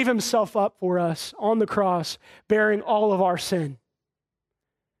and gave himself up for us on the cross, bearing all of our sin.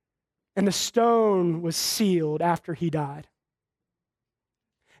 And the stone was sealed after he died.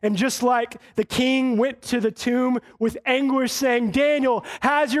 And just like the king went to the tomb with anguish saying, Daniel,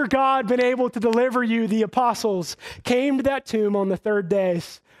 has your God been able to deliver you? The apostles came to that tomb on the third day,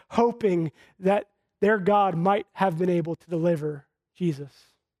 hoping that their God might have been able to deliver Jesus.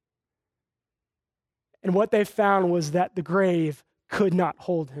 And what they found was that the grave could not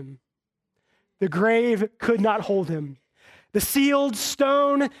hold him. The grave could not hold him. The sealed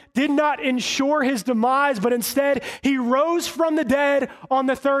stone did not ensure his demise, but instead he rose from the dead on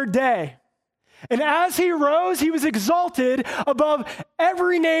the third day. And as he rose, he was exalted above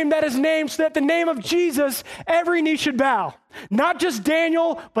every name that is named, so that the name of Jesus, every knee should bow. Not just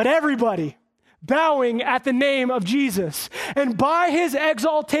Daniel, but everybody bowing at the name of Jesus. And by his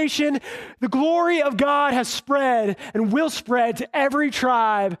exaltation, the glory of God has spread and will spread to every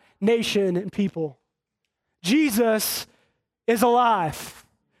tribe, nation, and people. Jesus is alive.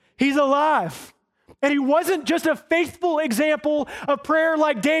 He's alive. And he wasn't just a faithful example of prayer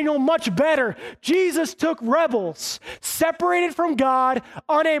like Daniel, much better. Jesus took rebels, separated from God,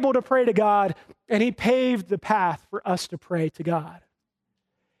 unable to pray to God, and he paved the path for us to pray to God.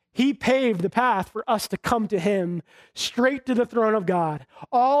 He paved the path for us to come to him, straight to the throne of God.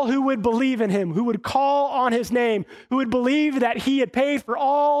 All who would believe in him, who would call on his name, who would believe that he had paid for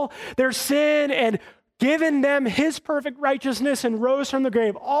all their sin and given them his perfect righteousness and rose from the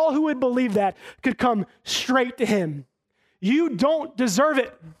grave, all who would believe that could come straight to him. You don't deserve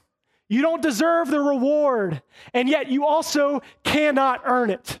it. You don't deserve the reward, and yet you also cannot earn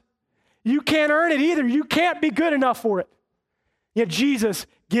it. You can't earn it either. You can't be good enough for it. Yet Jesus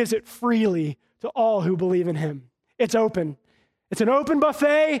gives it freely to all who believe in him. It's open. It's an open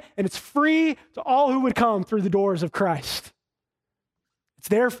buffet, and it's free to all who would come through the doors of Christ. It's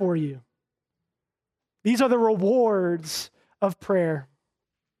there for you. These are the rewards of prayer.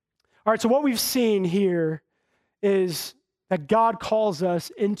 All right, so what we've seen here is that God calls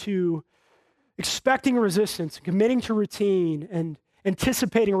us into expecting resistance, committing to routine, and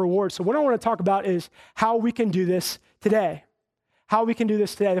anticipating rewards. So what I want to talk about is how we can do this today. How we can do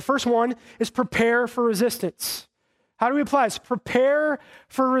this today. The first one is prepare for resistance. How do we apply this? Prepare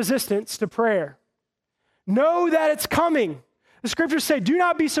for resistance to prayer. Know that it's coming. The scriptures say, do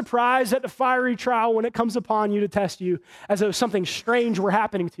not be surprised at the fiery trial when it comes upon you to test you, as though something strange were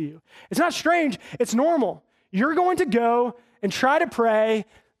happening to you. It's not strange, it's normal. You're going to go and try to pray.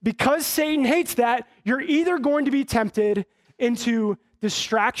 Because Satan hates that, you're either going to be tempted into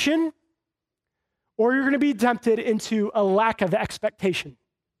distraction, or you're going to be tempted into a lack of expectation.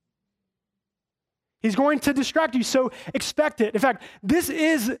 He's going to distract you, so expect it. In fact, this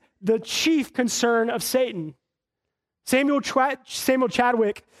is the chief concern of Satan. Samuel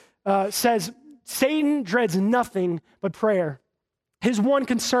Chadwick says, Satan dreads nothing but prayer. His one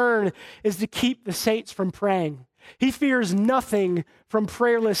concern is to keep the saints from praying. He fears nothing from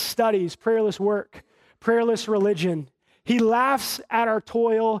prayerless studies, prayerless work, prayerless religion. He laughs at our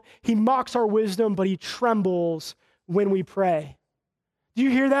toil. He mocks our wisdom, but he trembles when we pray. Do you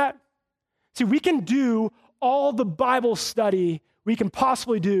hear that? See, we can do all the Bible study we can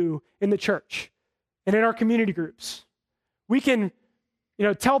possibly do in the church and in our community groups. We can,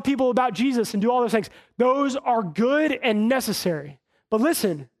 tell people about Jesus and do all those things. Those are good and necessary. But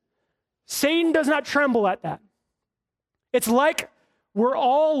listen, Satan does not tremble at that. It's like we're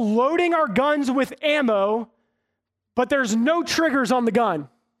all loading our guns with ammo, but there's no triggers on the gun.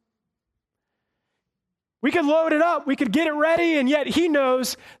 We could load it up, we could get it ready, and yet he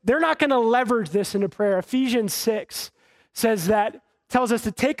knows they're not going to leverage this into prayer. Ephesians 6 tells us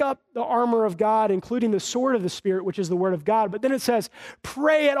to take up the armor of God, including the sword of the Spirit, which is the word of God. But then it says,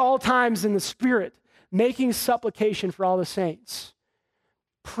 pray at all times in the Spirit, making supplication for all the saints.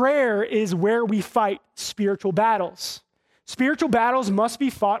 Prayer is where we fight spiritual battles. Spiritual battles must be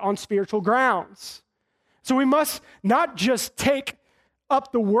fought on spiritual grounds. So we must not just take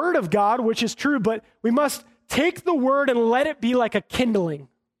up the word of God, which is true, but we must take the word and let it be like a kindling.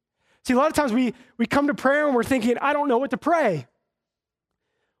 See, a lot of times we come to prayer and we're thinking, I don't know what to pray.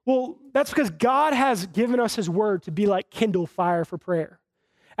 Well, that's because God has given us his word to be like kindle fire for prayer.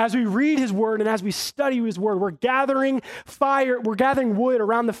 As we read his word and as we study his word, we're gathering fire, we're gathering wood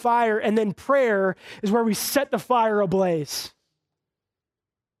around the fire, and then prayer is where we set the fire ablaze.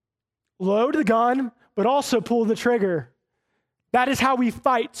 load the gun, but also pull the trigger. That is how we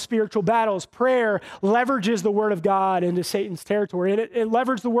fight spiritual battles. Prayer leverages the word of God into Satan's territory, and it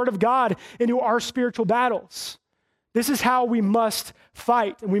leverages the word of God into our spiritual battles. This is how we must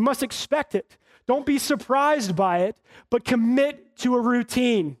fight, and we must expect it. Don't be surprised by it, but commit to a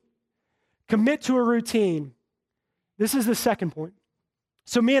routine. Commit to a routine. This is the second point.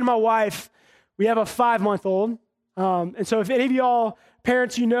 So me and my wife, we have a 5-month-old. And so if any of y'all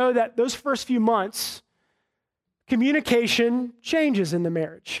parents, you know that those first few months, communication changes in the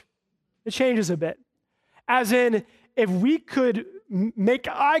marriage. It changes a bit. As in, if we could make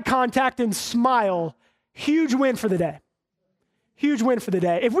eye contact and smile, huge win for the day. Huge win for the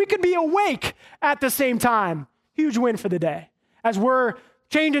day. If we could be awake at the same time, huge win for the day. As we're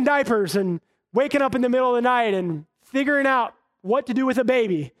changing diapers and waking up in the middle of the night and figuring out what to do with a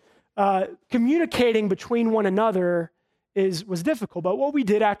baby, communicating between one another was difficult. But what we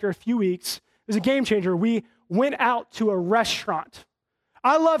did after a few weeks was a game changer. We went out to a restaurant.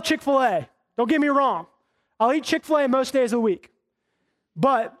 I love Chick-fil-A. Don't get me wrong. I'll eat Chick-fil-A most days of the week.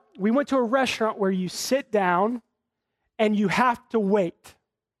 But we went to a restaurant where you sit down and you have to wait.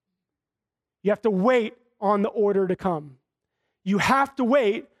 You have to wait on the order to come. You have to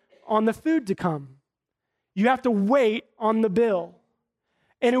wait on the food to come. You have to wait on the bill.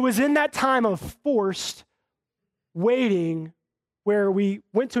 And it was in that time of forced waiting where we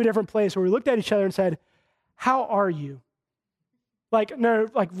went to a different place where we looked at each other and said, how are you?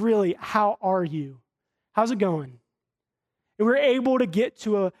 Really, how are you? How's it going? And we were able to get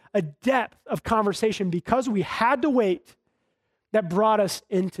to a depth of conversation because we had to wait that brought us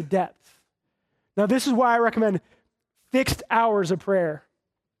into depth. Now, this is why I recommend fixed hours of prayer.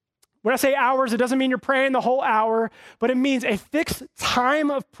 When I say hours, it doesn't mean you're praying the whole hour, but it means a fixed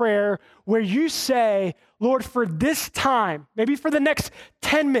time of prayer where you say, Lord, for this time, maybe for the next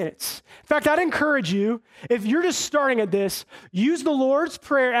 10 minutes. In fact, I'd encourage you, if you're just starting at this, use the Lord's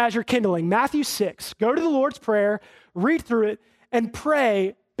Prayer as your kindling. Matthew 6, go to the Lord's Prayer, read through it, and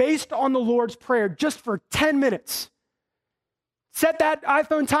pray based on the Lord's Prayer just for 10 minutes. Set that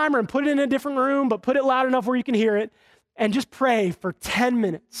iPhone timer and put it in a different room, but put it loud enough where you can hear it, and just pray for 10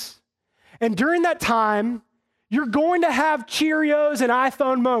 minutes. And during that time, you're going to have Cheerios and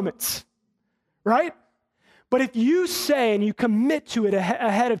iPhone moments, right? But if you say and you commit to it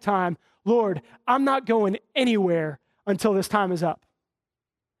ahead of time, Lord, I'm not going anywhere until this time is up.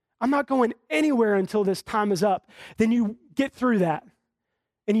 I'm not going anywhere until this time is up. Then you get through that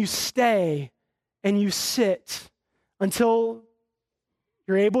and you stay and you sit until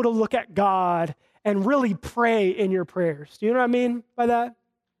you're able to look at God and really pray in your prayers. Do you know what I mean by that?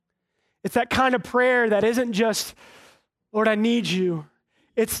 It's that kind of prayer that isn't just, Lord, I need you.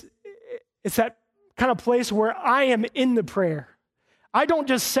 It's that kind of place where I am in the prayer. I don't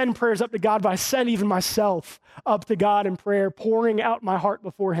just send prayers up to God, but I send even myself up to God in prayer, pouring out my heart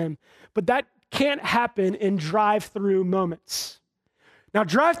before him. But that can't happen in drive-through moments. Now,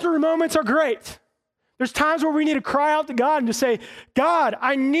 drive-through moments are great. There's times where we need to cry out to God and just say, God,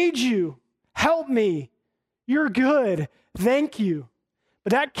 I need you. Help me. You're good. Thank you.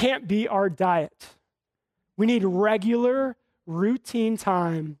 But that can't be our diet. We need regular, routine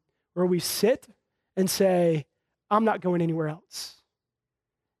time where we sit and say, I'm not going anywhere else.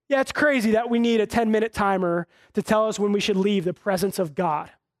 Yeah, it's crazy that we need a 10-minute timer to tell us when we should leave the presence of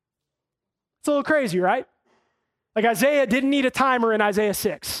God. It's a little crazy, right? Like Isaiah didn't need a timer in Isaiah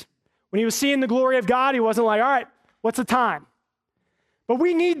 6. When he was seeing the glory of God, he wasn't like, all right, what's the time? But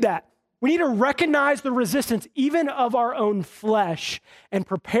we need that. We need to recognize the resistance even of our own flesh and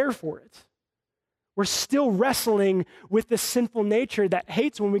prepare for it. We're still wrestling with the sinful nature that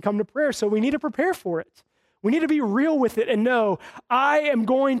hates when we come to prayer, so we need to prepare for it. We need to be real with it and know I am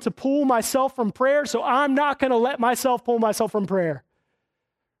going to pull myself from prayer, so I'm not going to let myself pull myself from prayer.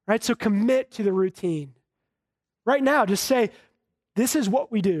 Right? So commit to the routine. Right now, just say, this is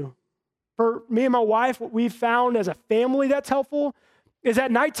what we do. For me and my wife, what we've found as a family that's helpful is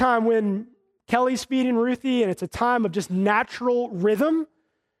at nighttime when Kelly's feeding Ruthie and it's a time of just natural rhythm,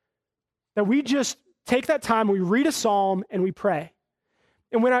 that we just take that time, we read a psalm, and we pray.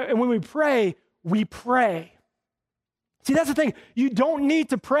 And when we pray, we pray. See, that's the thing. You don't need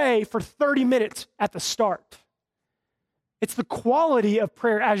to pray for 30 minutes at the start. It's the quality of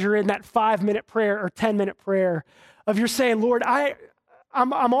prayer as you're in that 5-minute prayer or 10-minute prayer of you're saying, Lord,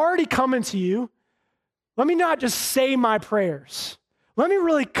 I'm already coming to you. Let me not just say my prayers. Let me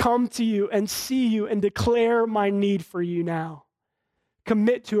really come to you and see you and declare my need for you now.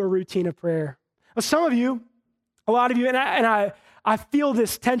 Commit to a routine of prayer. Now, some of you, a lot of you, and I feel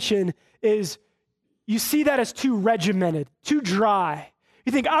this tension is you see that as too regimented, too dry.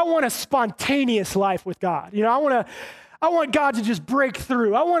 You think, I want a spontaneous life with God. You know, I want God to just break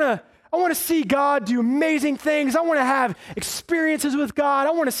through. I want to see God do amazing things. I want to have experiences with God.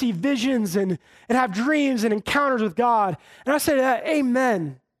 I want to see visions and have dreams and encounters with God. And I say to that,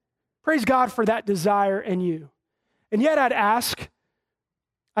 amen. Praise God for that desire in you. And yet I'd ask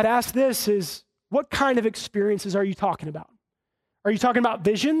this is, what kind of experiences are you talking about? Are you talking about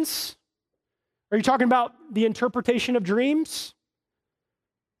visions? Are you talking about the interpretation of dreams?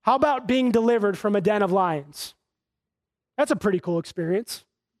 How about being delivered from a den of lions? That's a pretty cool experience.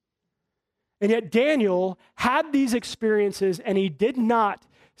 And yet Daniel had these experiences, and he did not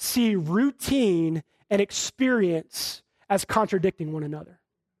see routine and experience as contradicting one another.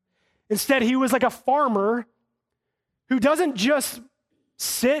 Instead, he was like a farmer who doesn't just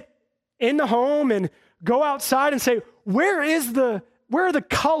sit in the home and go outside and say, where are the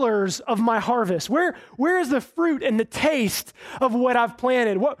colors of my harvest? Where is the fruit and the taste of what I've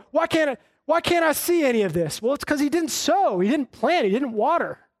planted? Why can't I see any of this? Well, it's because he didn't sow, he didn't plant, he didn't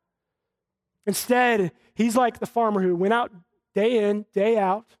water. Instead, he's like the farmer who went out day in, day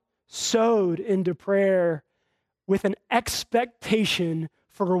out, sowed into prayer with an expectation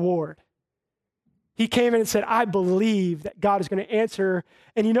for reward. He came in and said, I believe that God is going to answer.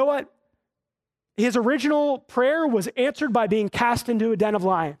 And you know what? His original prayer was answered by being cast into a den of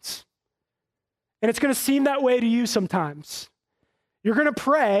lions. And it's going to seem that way to you sometimes. You're going to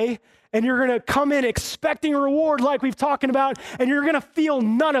pray and you're going to come in expecting a reward like we've talked about, and you're going to feel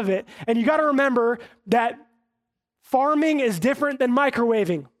none of it. And you got to remember that farming is different than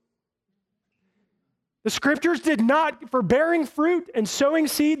microwaving. The scriptures did not, for bearing fruit and sowing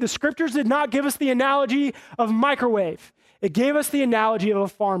seed, the scriptures did not give us the analogy of microwave. It gave us the analogy of a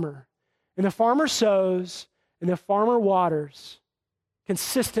farmer. And the farmer sows and the farmer waters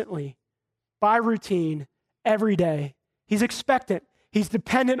consistently by routine every day. He's expectant. He's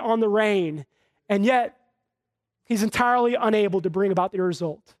dependent on the rain. And yet, he's entirely unable to bring about the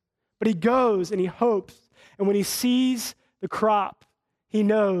result. But he goes and he hopes. And when he sees the crop, he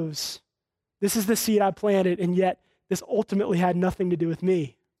knows this is the seed I planted, and yet this ultimately had nothing to do with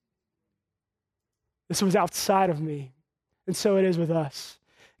me. This was outside of me. And so it is with us.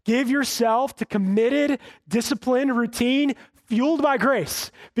 Give yourself to committed, disciplined routine fueled by grace.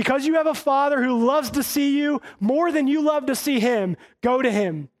 Because you have a Father who loves to see you more than you love to see him, go to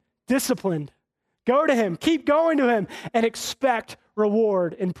him, disciplined. Go to him, keep going to him, and expect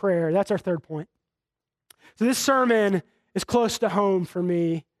reward in prayer. That's our third point. So this sermon is close to home for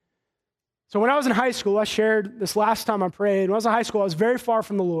me. So when I was in high school, I shared this last time I prayed. When I was in high school, I was very far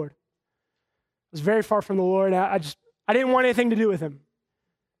from the Lord. I was very far from the Lord. I didn't want anything to do with him.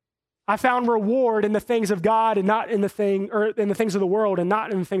 I found reward in the things of God and not in the things of the world and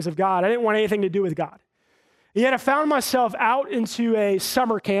not in the things of God. I didn't want anything to do with God. And yet I found myself out into a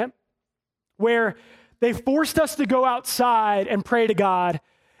summer camp where they forced us to go outside and pray to God.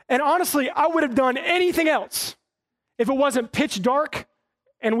 And honestly, I would have done anything else if it wasn't pitch dark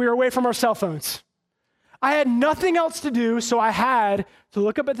and we were away from our cell phones. I had nothing else to do, so I had to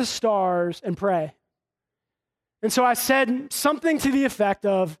look up at the stars and pray. And so I said something to the effect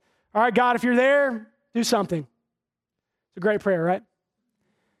of, all right, God, if you're there, do something. It's a great prayer, right?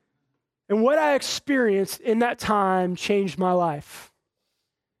 And what I experienced in that time changed my life.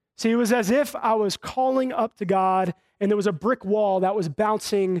 See, it was as if I was calling up to God and there was a brick wall that was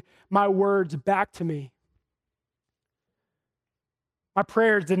bouncing my words back to me. My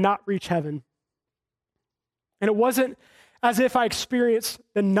prayers did not reach heaven. And it wasn't as if I experienced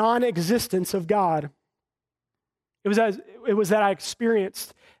the non-existence of God. It was that I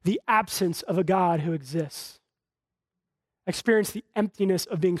experienced the absence of a God who exists. I experienced the emptiness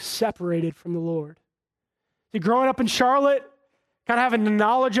of being separated from the Lord. See, growing up in Charlotte, kind of having the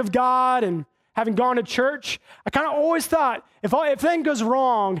knowledge of God and having gone to church, I kind of always thought, if anything goes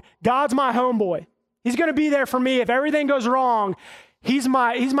wrong, God's my homeboy. He's going to be there for me. If everything goes wrong, he's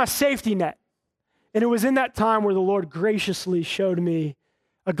my safety net. And it was in that time where the Lord graciously showed me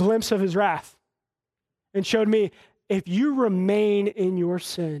a glimpse of his wrath and showed me, if you remain in your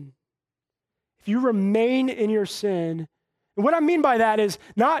sin, and what I mean by that is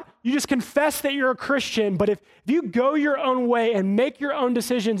not you just confess that you're a Christian, but if you go your own way and make your own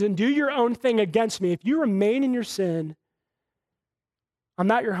decisions and do your own thing against me, if you remain in your sin, I'm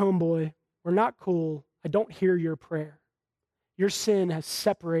not your homeboy. We're not cool. I don't hear your prayer. Your sin has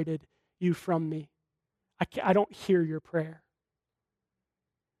separated you from me. I don't hear your prayer.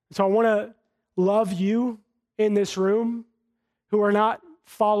 So I want to love you in this room who are not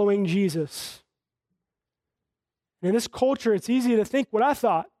following Jesus. And in this culture, it's easy to think what I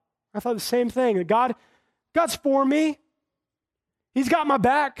thought. I thought the same thing, that God's for me. He's got my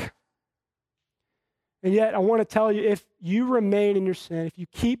back. And yet I want to tell you, if you remain in your sin, if you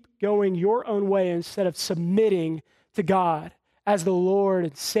keep going your own way instead of submitting to God as the Lord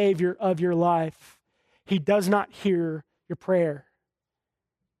and Savior of your life, he does not hear your prayer.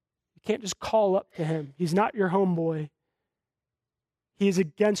 You can't just call up to him. He's not your homeboy. He is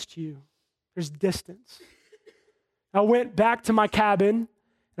against you. There's distance. I went back to my cabin.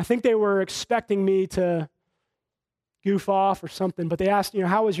 I think they were expecting me to goof off or something, but they asked,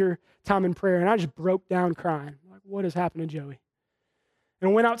 how was your time in prayer? And I just broke down crying. Like, what has happened to Joey? And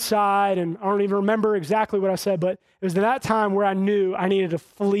I went outside, and I don't even remember exactly what I said, but it was that time where I knew I needed to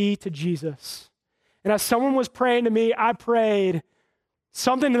flee to Jesus. And as someone was praying to me, I prayed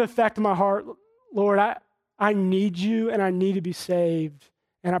something to the effect of my heart, Lord, I need you and I need to be saved,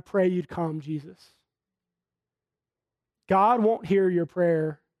 and I pray you'd come, Jesus. God won't hear your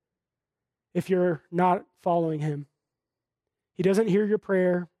prayer if you're not following him. He doesn't hear your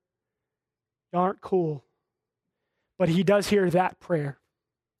prayer. You aren't cool. But he does hear that prayer.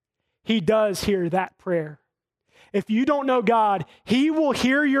 He does hear that prayer. If you don't know God, he will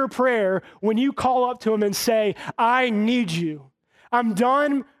hear your prayer when you call up to him and say, I need you. I'm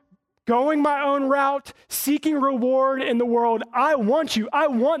done going my own route, seeking reward in the world. I want you. I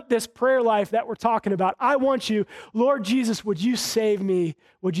want this prayer life that we're talking about. I want you. Lord Jesus, would you save me?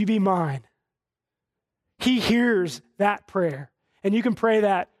 Would you be mine? He hears that prayer, and you can pray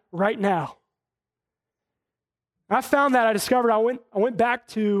that right now. I found that I discovered I went back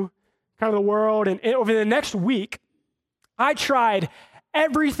to kind of the world, and over the next week, I tried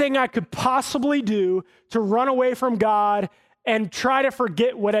everything I could possibly do to run away from God and try to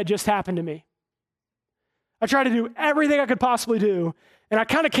forget what had just happened to me. I tried to do everything I could possibly do, and I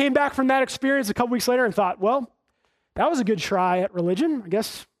kind of came back from that experience a couple weeks later and thought, well, that was a good try at religion. I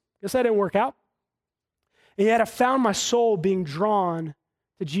guess that didn't work out. And yet I found my soul being drawn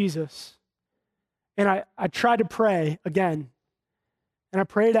to Jesus. And I tried to pray again. And I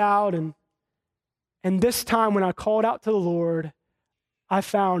prayed out, and this time when I called out to the Lord, I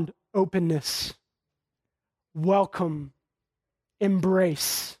found openness, welcome,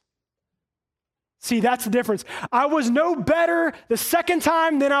 embrace. See, that's the difference. I was no better the second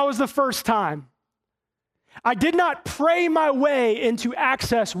time than I was the first time. I did not pray my way into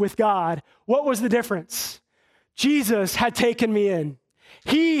access with God. What was the difference? Jesus had taken me in.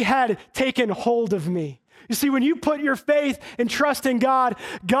 He had taken hold of me. You see, when you put your faith and trust in God,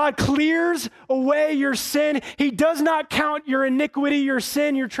 God clears away your sin. He does not count your iniquity, your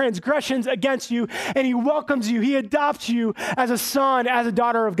sin, your transgressions against you, and he welcomes you. He adopts you as a son, as a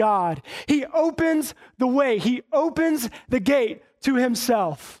daughter of God. He opens the way. He opens the gate to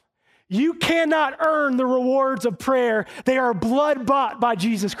himself. You cannot earn the rewards of prayer. They are blood bought by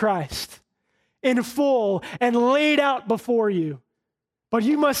Jesus Christ in full and laid out before you. But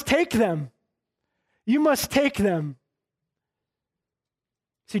you must take them. You must take them.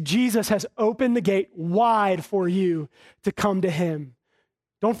 See, Jesus has opened the gate wide for you to come to him.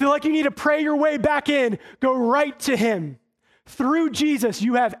 Don't feel like you need to pray your way back in. Go right to him. Through Jesus,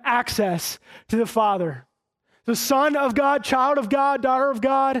 you have access to the Father. The Son of God, child of God, daughter of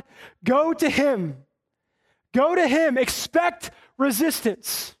God, go to him. Go to him. Expect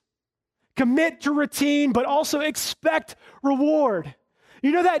resistance. Commit to routine, but also expect reward.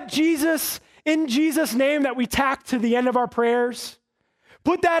 You know that in Jesus' name that we tack to the end of our prayers?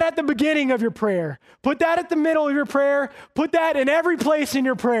 Put that at the beginning of your prayer. Put that at the middle of your prayer. Put that in every place in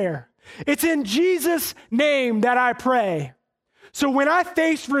your prayer. It's in Jesus' name that I pray. So when I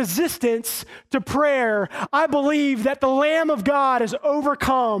face resistance to prayer, I believe that the Lamb of God has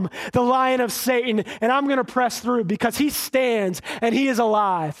overcome the lion of Satan, and I'm going to press through because he stands and he is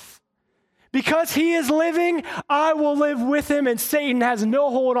alive. Because he is living, I will live with him, and Satan has no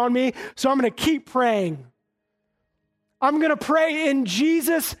hold on me, so I'm going to keep praying. I'm going to pray in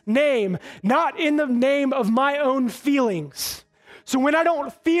Jesus' name, not in the name of my own feelings. So when I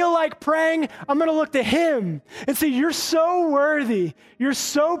don't feel like praying, I'm going to look to him and say, you're so worthy. You're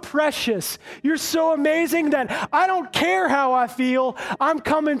so precious. You're so amazing that I don't care how I feel. I'm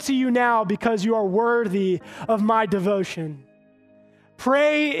coming to you now because you are worthy of my devotion.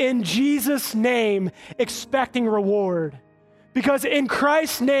 Pray in Jesus' name, expecting reward. Because in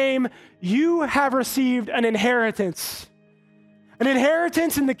Christ's name, you have received an inheritance. An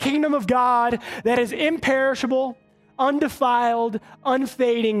inheritance in the kingdom of God that is imperishable, undefiled,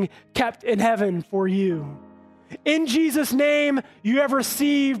 unfading, kept in heaven for you. In Jesus' name, you have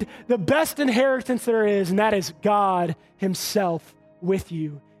received the best inheritance there is, and that is God himself with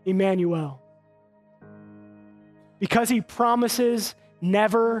you, Emmanuel. Because he promises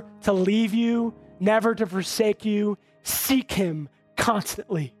never to leave you, never to forsake you, seek him,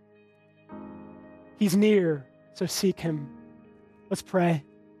 constantly. He's near, so seek him. Let's pray.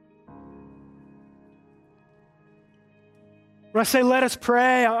 When I say let us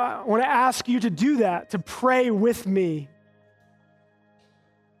pray, I want to ask you to do that, to pray with me.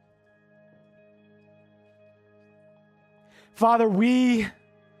 Father, we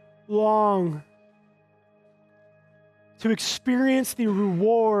long to experience the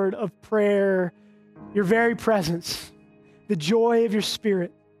reward of prayer, your very presence, the joy of your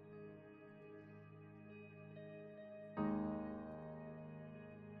Spirit.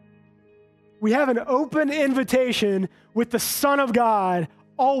 We have an open invitation with the Son of God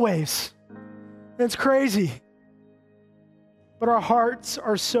always. And it's crazy. But our hearts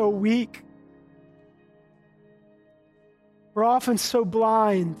are so weak. We're often so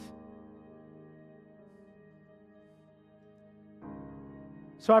blind.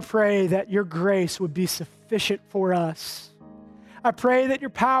 So I pray that your grace would be sufficient for us. I pray that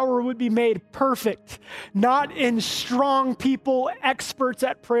your power would be made perfect, not in strong people, experts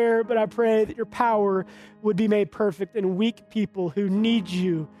at prayer, but I pray that your power would be made perfect in weak people who need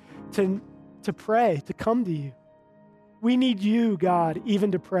you to pray, to come to you. We need you, God,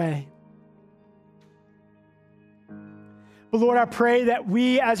 even to pray. But Lord, I pray that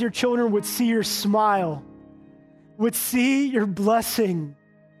we as your children would see your smile, would see your blessing,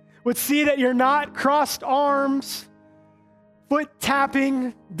 would see that you're not crossed arms, foot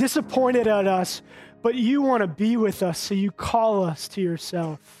tapping, disappointed at us, but you want to be with us, so you call us to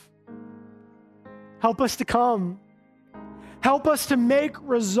yourself. Help us to come. Help us to make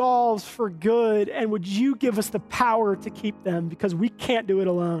resolves for good, and would you give us the power to keep them, because we can't do it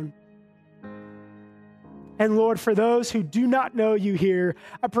alone. And Lord, for those who do not know you here,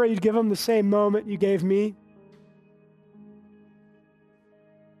 I pray you'd give them the same moment you gave me.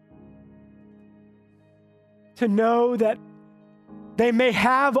 To know that they may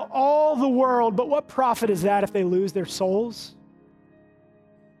have all the world, but what profit is that if they lose their souls?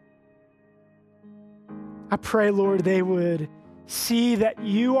 I pray, Lord, they would see that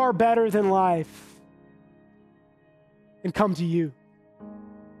you are better than life and come to you.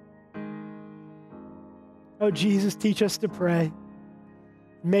 Oh, Jesus, teach us to pray.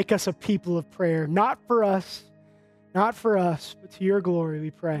 Make us a people of prayer, not for us, but to your glory,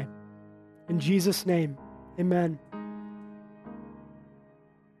 we pray. In Jesus' name, amen.